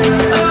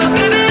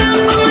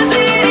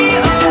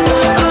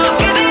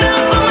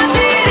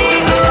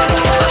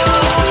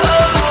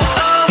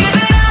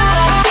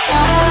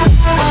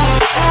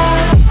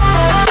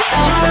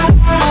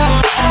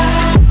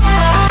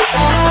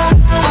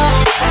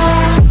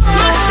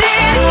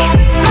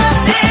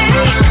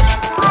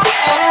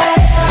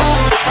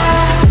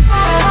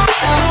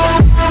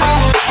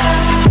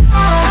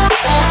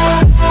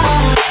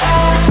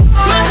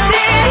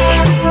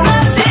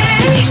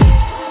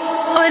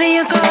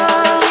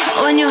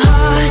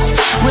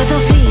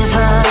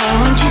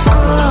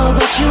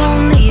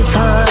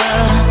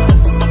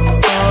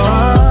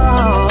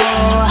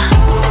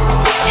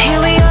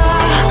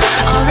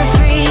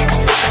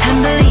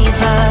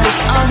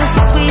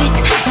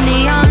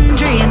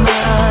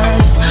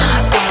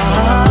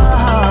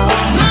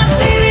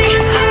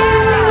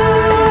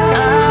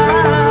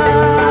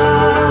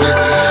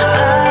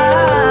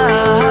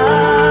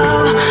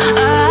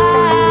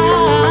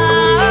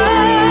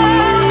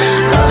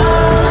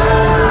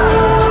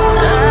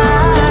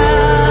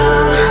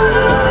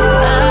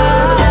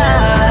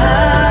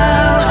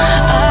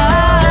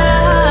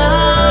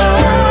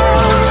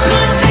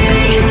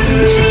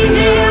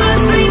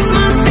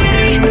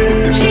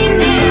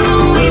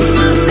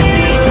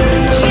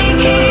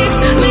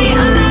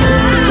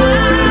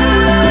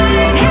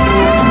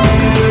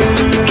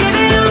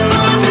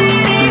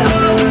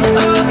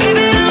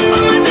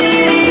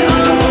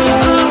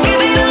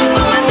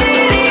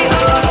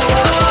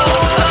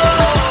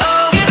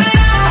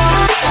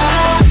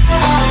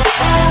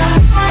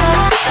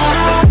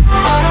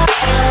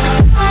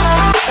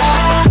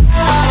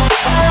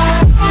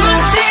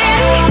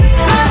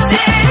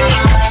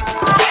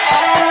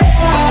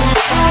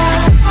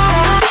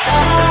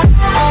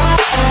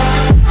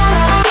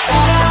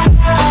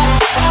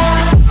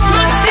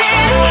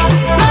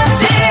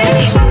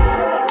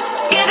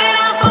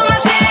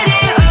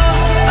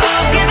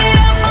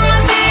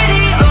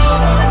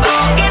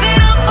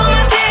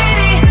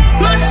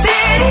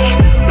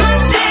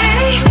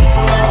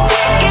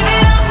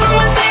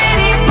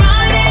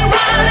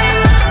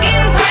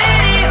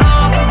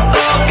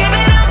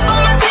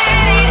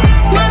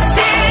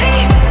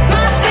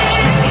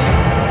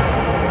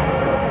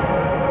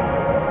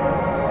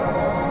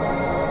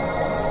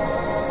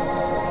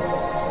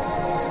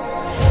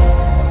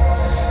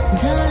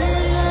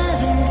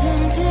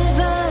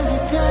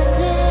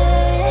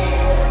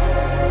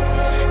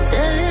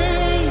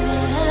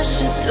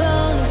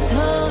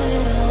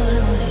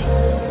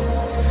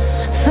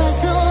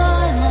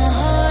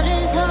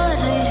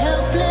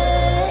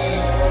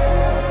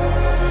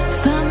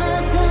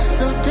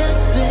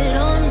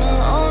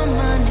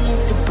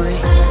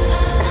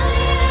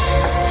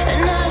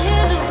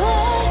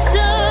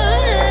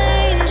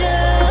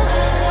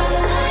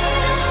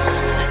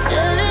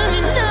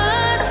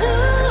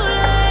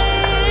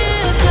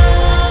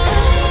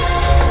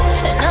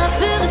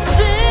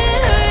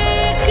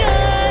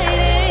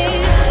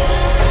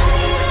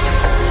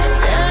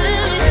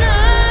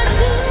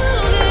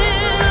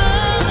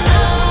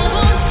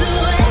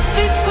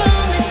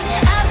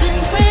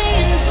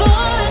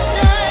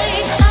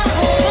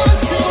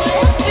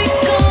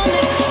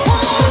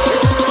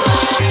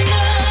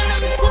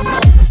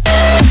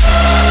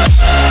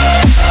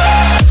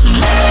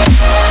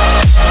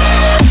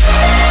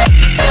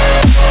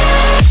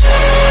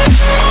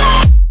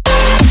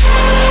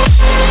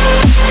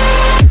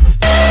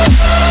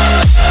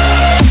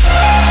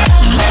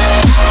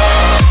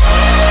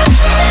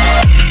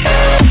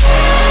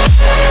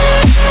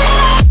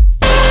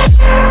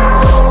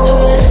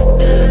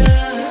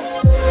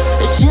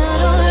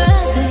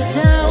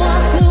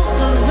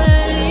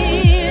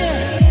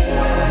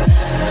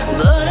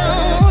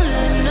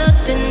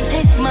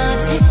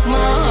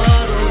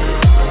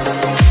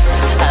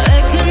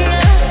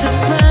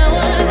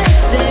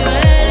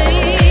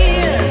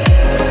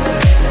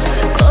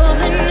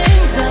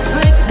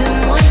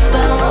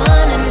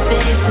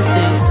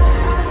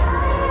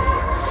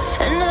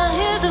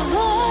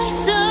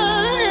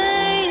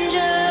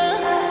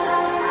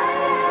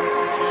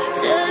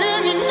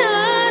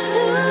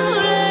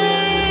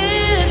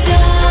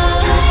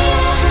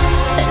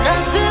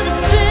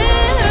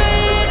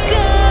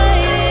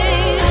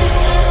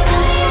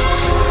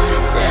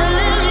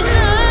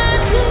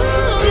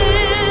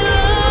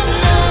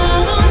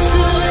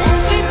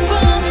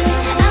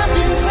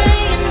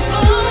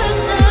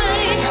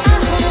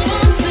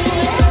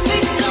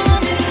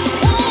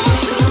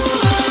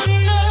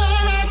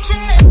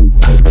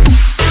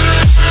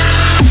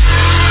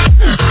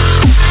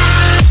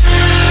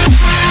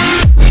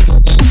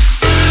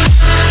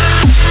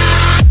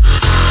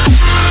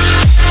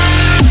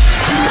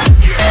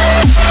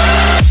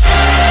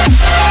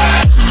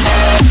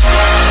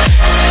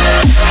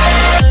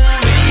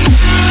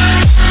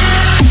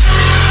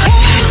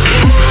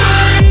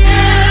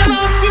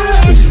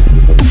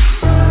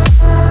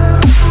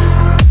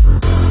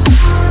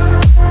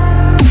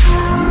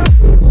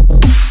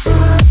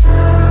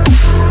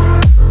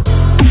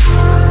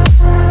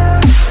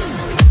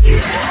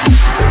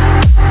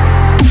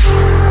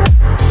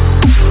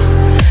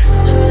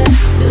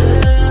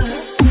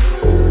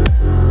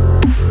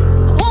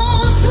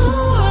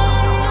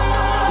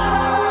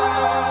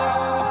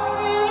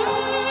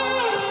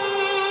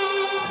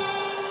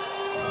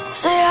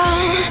 Say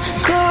I'm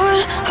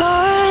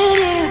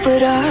good-hearted,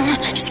 but I'm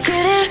just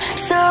getting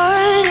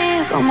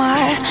started. Got my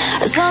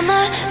eyes on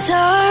the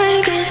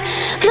target.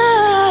 No,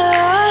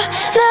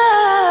 no.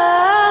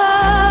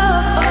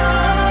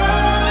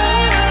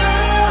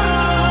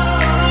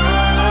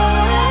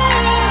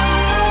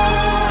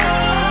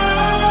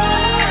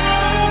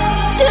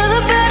 Till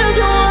the battle's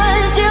won,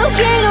 till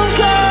kingdom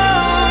come.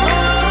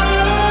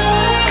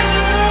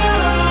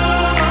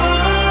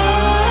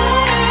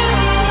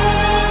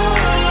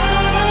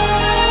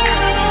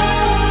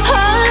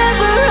 I'll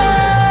never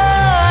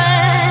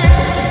run.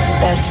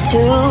 Best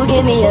to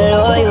give me your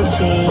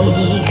loyalty,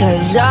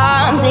 'cause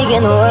I'm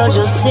taking the world,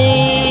 you'll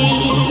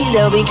see.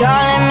 They'll be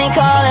calling me,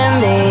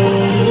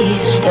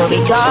 they'll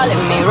be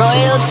calling me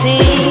royalty.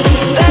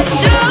 Best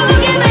to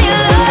give me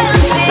your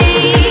loyalty,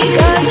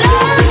 'cause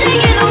I'm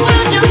taking the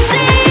world, you'll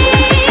see.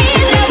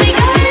 They'll be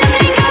calling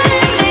me,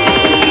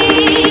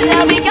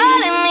 they'll be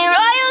calling me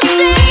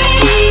royalty.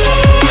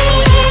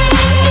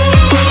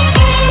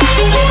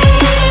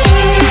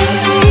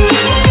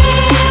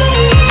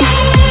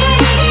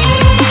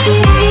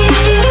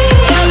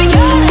 They'll be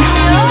calling me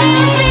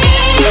royalty.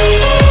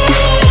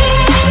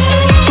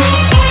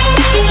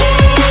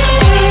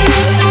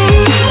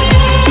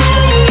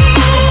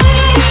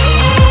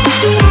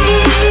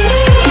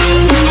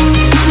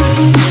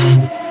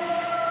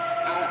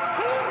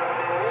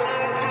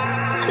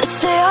 They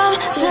say I'm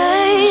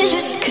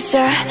dangerous 'cause I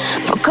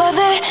broke all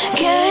the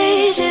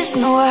cages.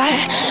 No, I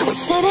won't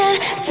sit and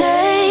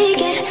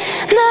take it.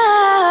 No,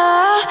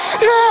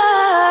 no.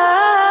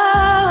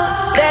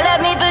 They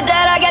left me for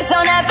dead, I guess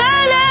I'll never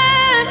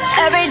learn.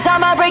 Every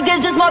time I break,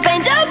 there's just more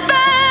pain to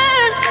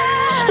burn.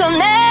 They'll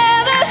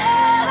never,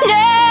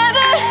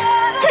 never,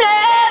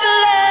 never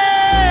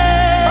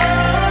learn.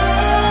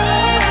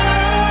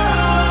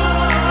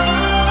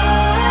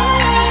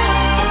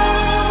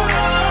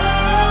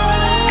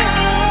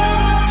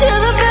 Till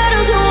the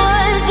battle's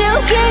won, till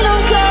kingdom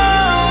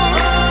come.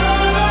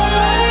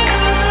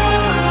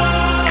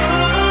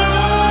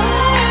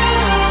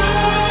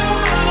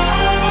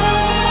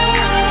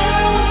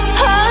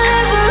 I'll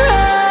never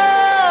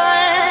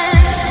run.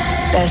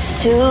 Best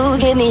to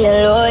give me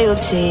your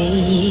loyalty,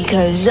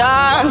 'cause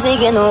I'm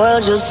taking the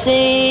world, you'll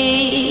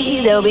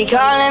see. They'll be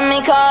calling me,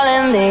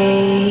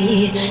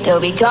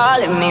 they'll be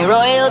calling me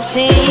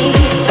royalty.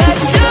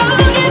 Best to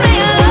give me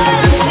your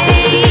loyalty,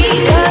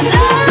 'cause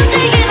I'm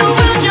taking the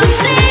world, you'll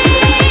see.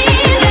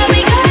 They'll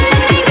be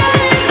calling me,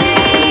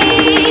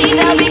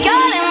 they'll be calling me royalty. They'll be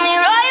calling me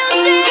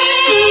royalty.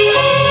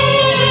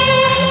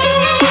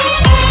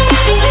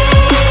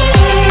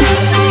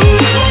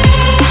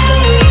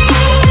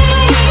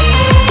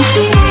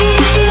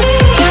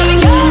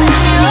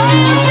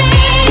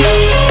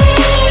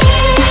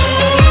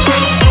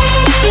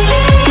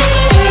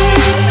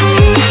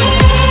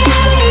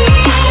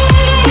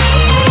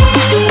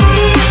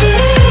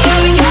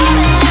 They'll be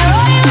calling me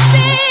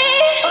royalty.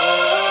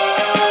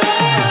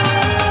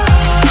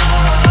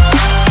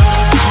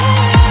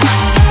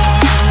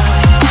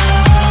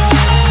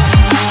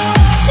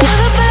 Till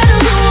the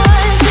battle's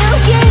won, till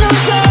kingdom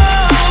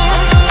come.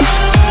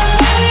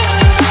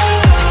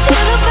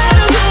 Till the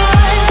battle's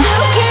won,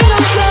 till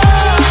kingdom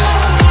come.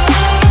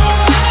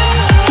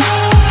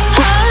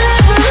 I'll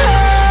never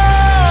run.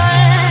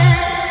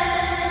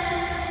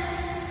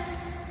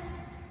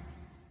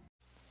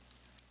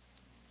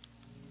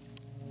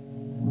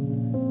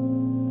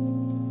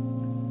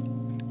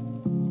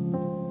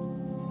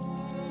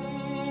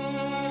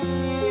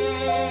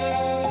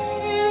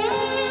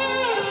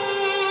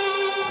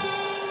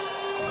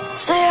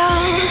 Say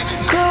I'm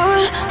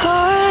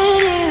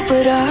good-hearted,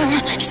 but I'm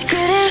just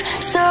getting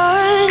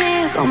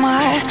started. Got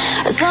my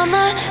eyes on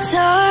the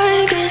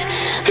target.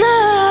 No,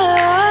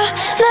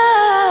 no.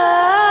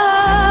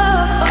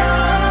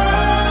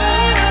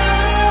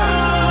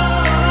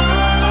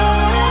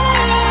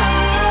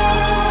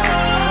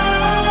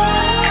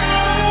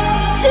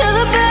 Till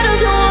the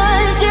battle's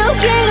won, till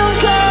kingdom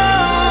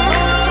come.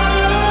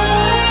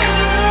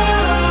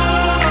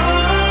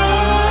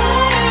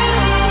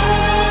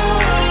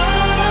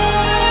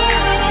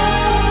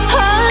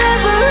 I'll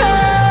never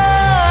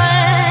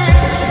run.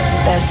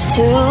 Best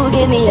to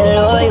give me your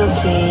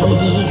loyalty,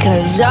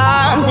 'cause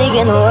I'm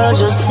taking the world,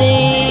 you'll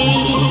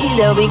see.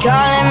 They'll be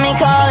calling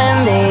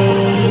me,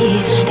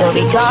 they'll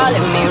be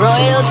calling me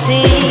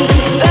royalty.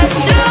 Best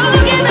to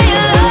give me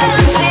your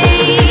loyalty,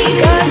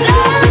 'cause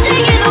I'm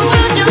taking the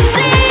world, you'll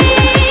see.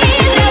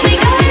 They'll be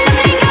calling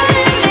me,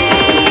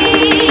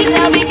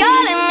 they'll be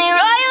calling me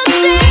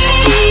royalty.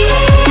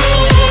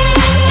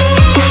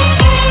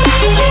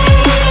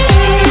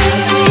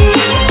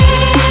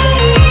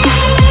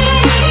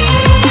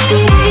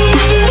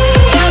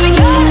 They'll be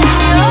calling me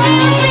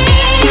royalty.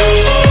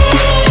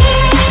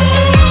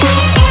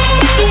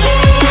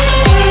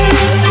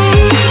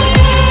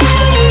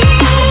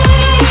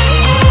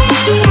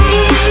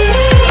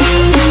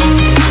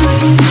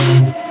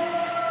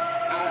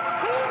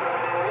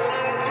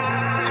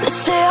 They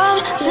say I'm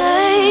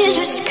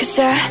dangerous 'cause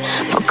I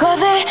broke Broke all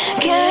the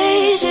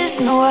cages,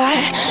 no, I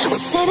will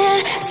sit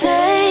and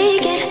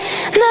take it.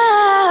 No,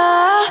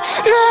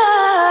 no.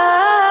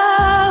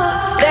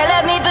 They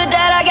left me for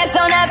dead, I guess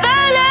I'll never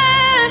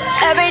learn.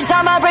 Every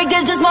time I break,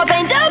 there's just more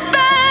pain to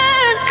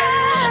burn.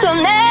 They'll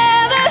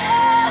never,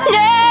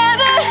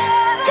 never,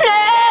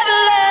 never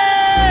learn.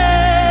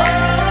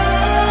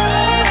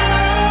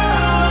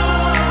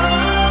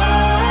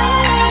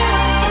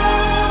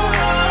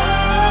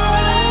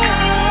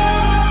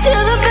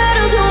 Till the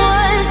battle's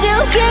won,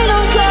 till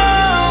kingdom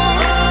come.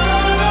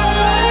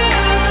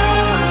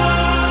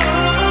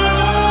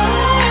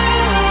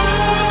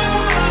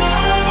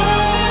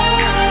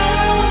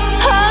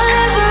 I'll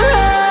never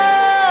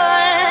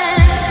run.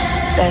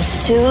 Best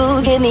to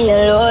give me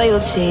your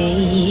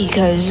loyalty,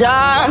 'cause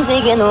I'm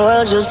taking the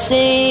world, you'll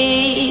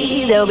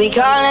see. They'll be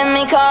calling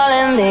me,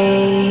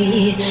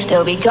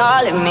 they'll be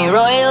calling me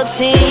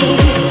royalty.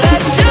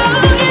 Best to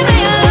give me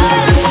your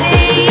loyalty,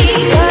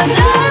 'cause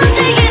I'm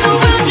taking the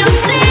world, you'll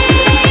see.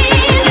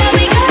 They'll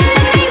be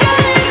calling me,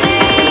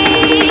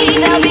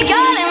 they'll be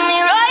calling me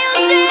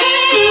royalty.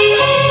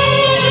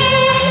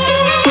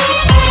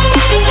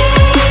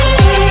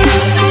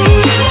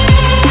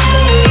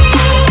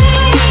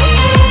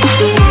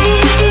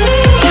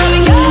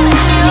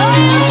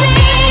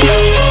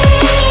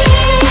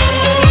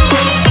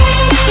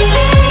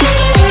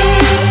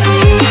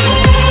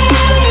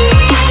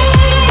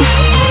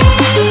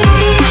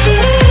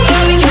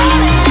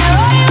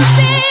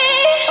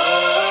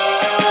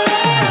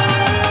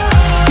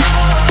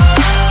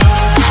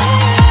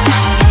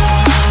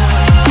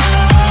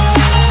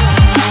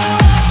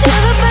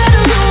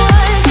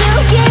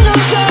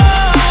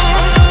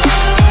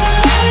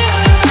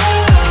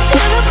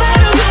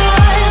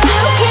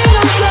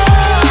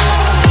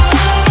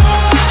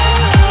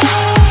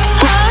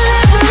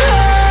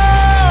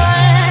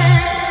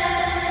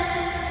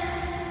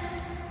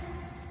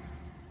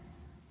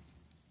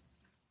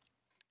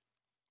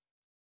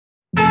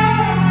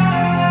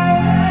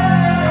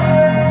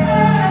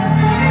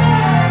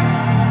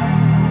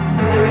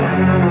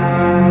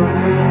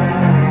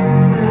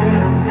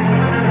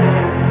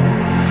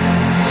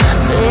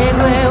 Big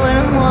way when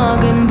I'm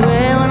walking,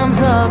 pray when I'm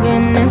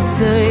talking this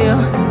to you.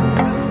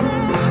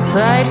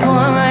 Fight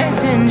for my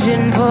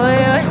attention, for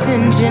your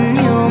ascension,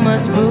 you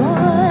must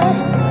prove.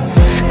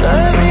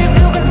 'Cause if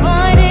you can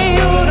find it,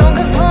 you don't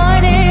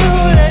confine it, you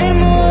let it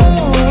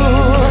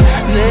move.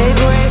 Make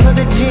way for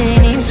the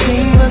genie,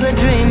 scream for the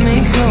dream,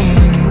 may come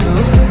and go.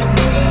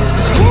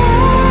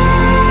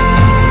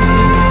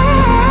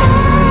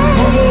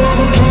 Have you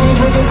ever played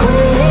with a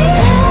queen?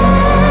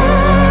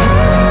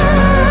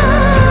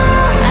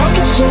 I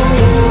can show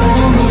you what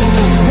I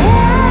mean.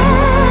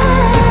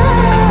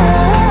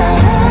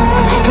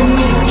 I can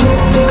make you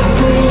feel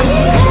free.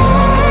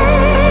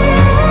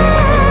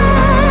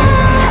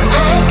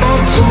 I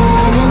got you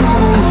in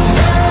another league.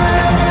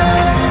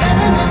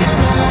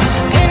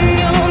 Can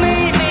you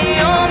meet me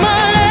on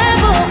my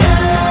level?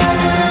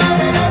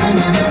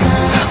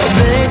 Oh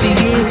baby,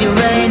 is your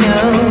reign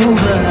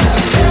over?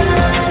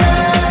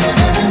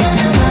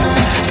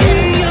 Can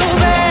you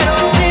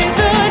battle with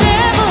the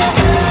devil?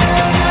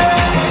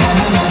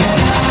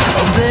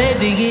 Oh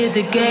baby, is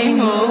the game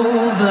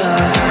over?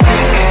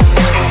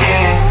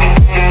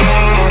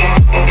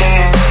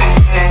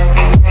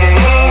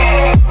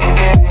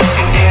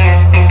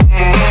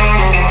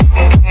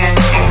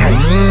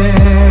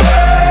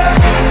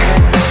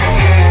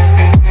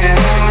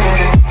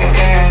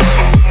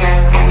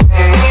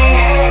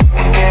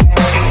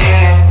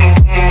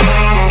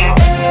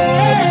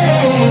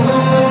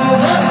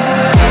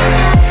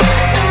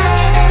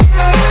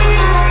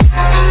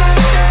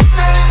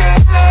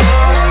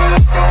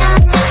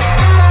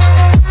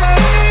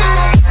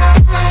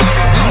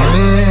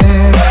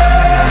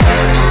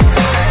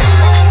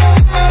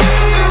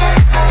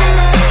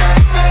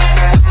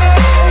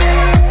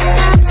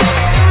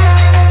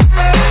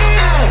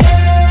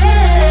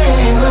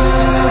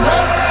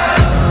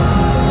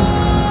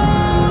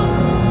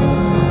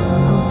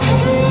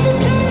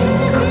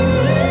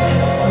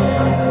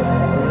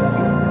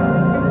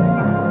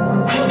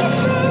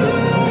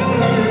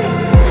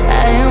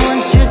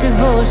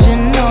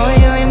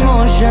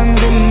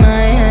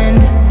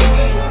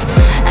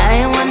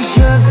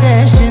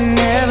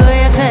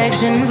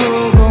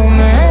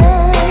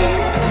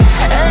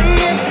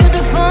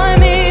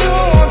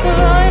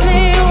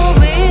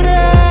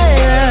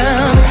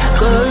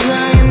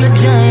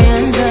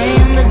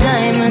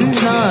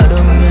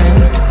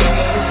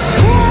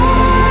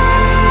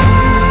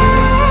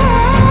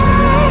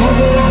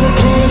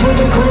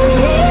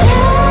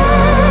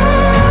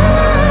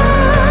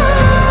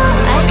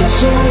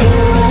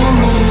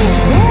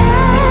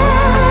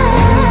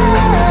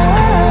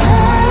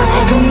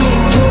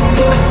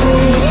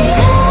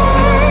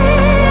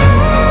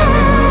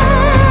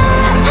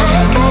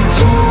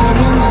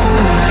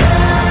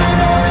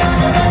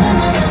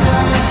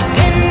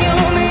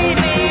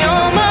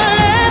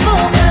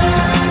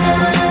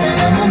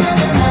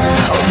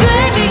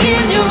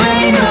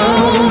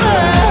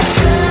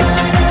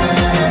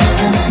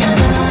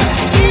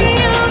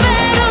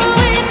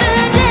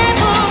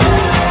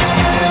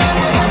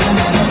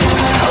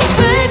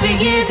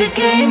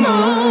 game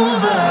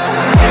over.